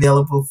up and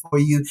available for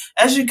you.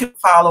 As you can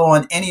follow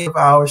on any of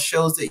our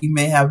shows that you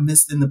may have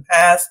missed in the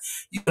past,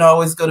 you can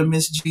always go to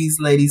Miss G's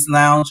Ladies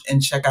Lounge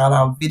and check out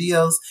our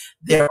videos.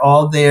 They're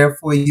all there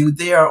for you.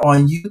 They are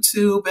on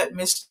YouTube at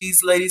Miss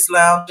G's Ladies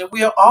Lounge, and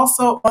we are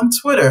also on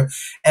Twitter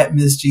at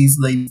Miss G's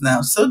Ladies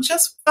Lounge. So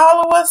just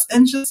follow us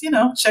and just,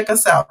 check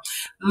us out.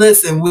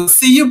 Listen, we'll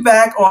see you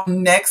back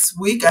on next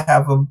week. I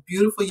have a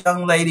beautiful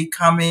young lady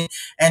coming,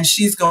 and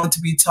she's going to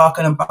be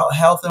talking about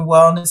health and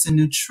wellness and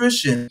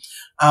nutrition.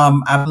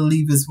 I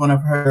believe is one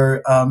of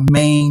her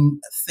main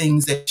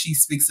things that she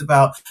speaks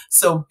about.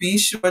 So be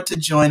sure to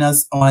join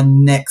us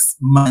on next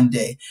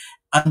Monday.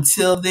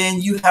 Until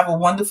then, you have a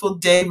wonderful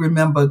day.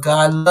 Remember,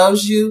 God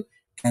loves you,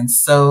 and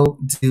so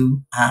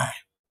do I.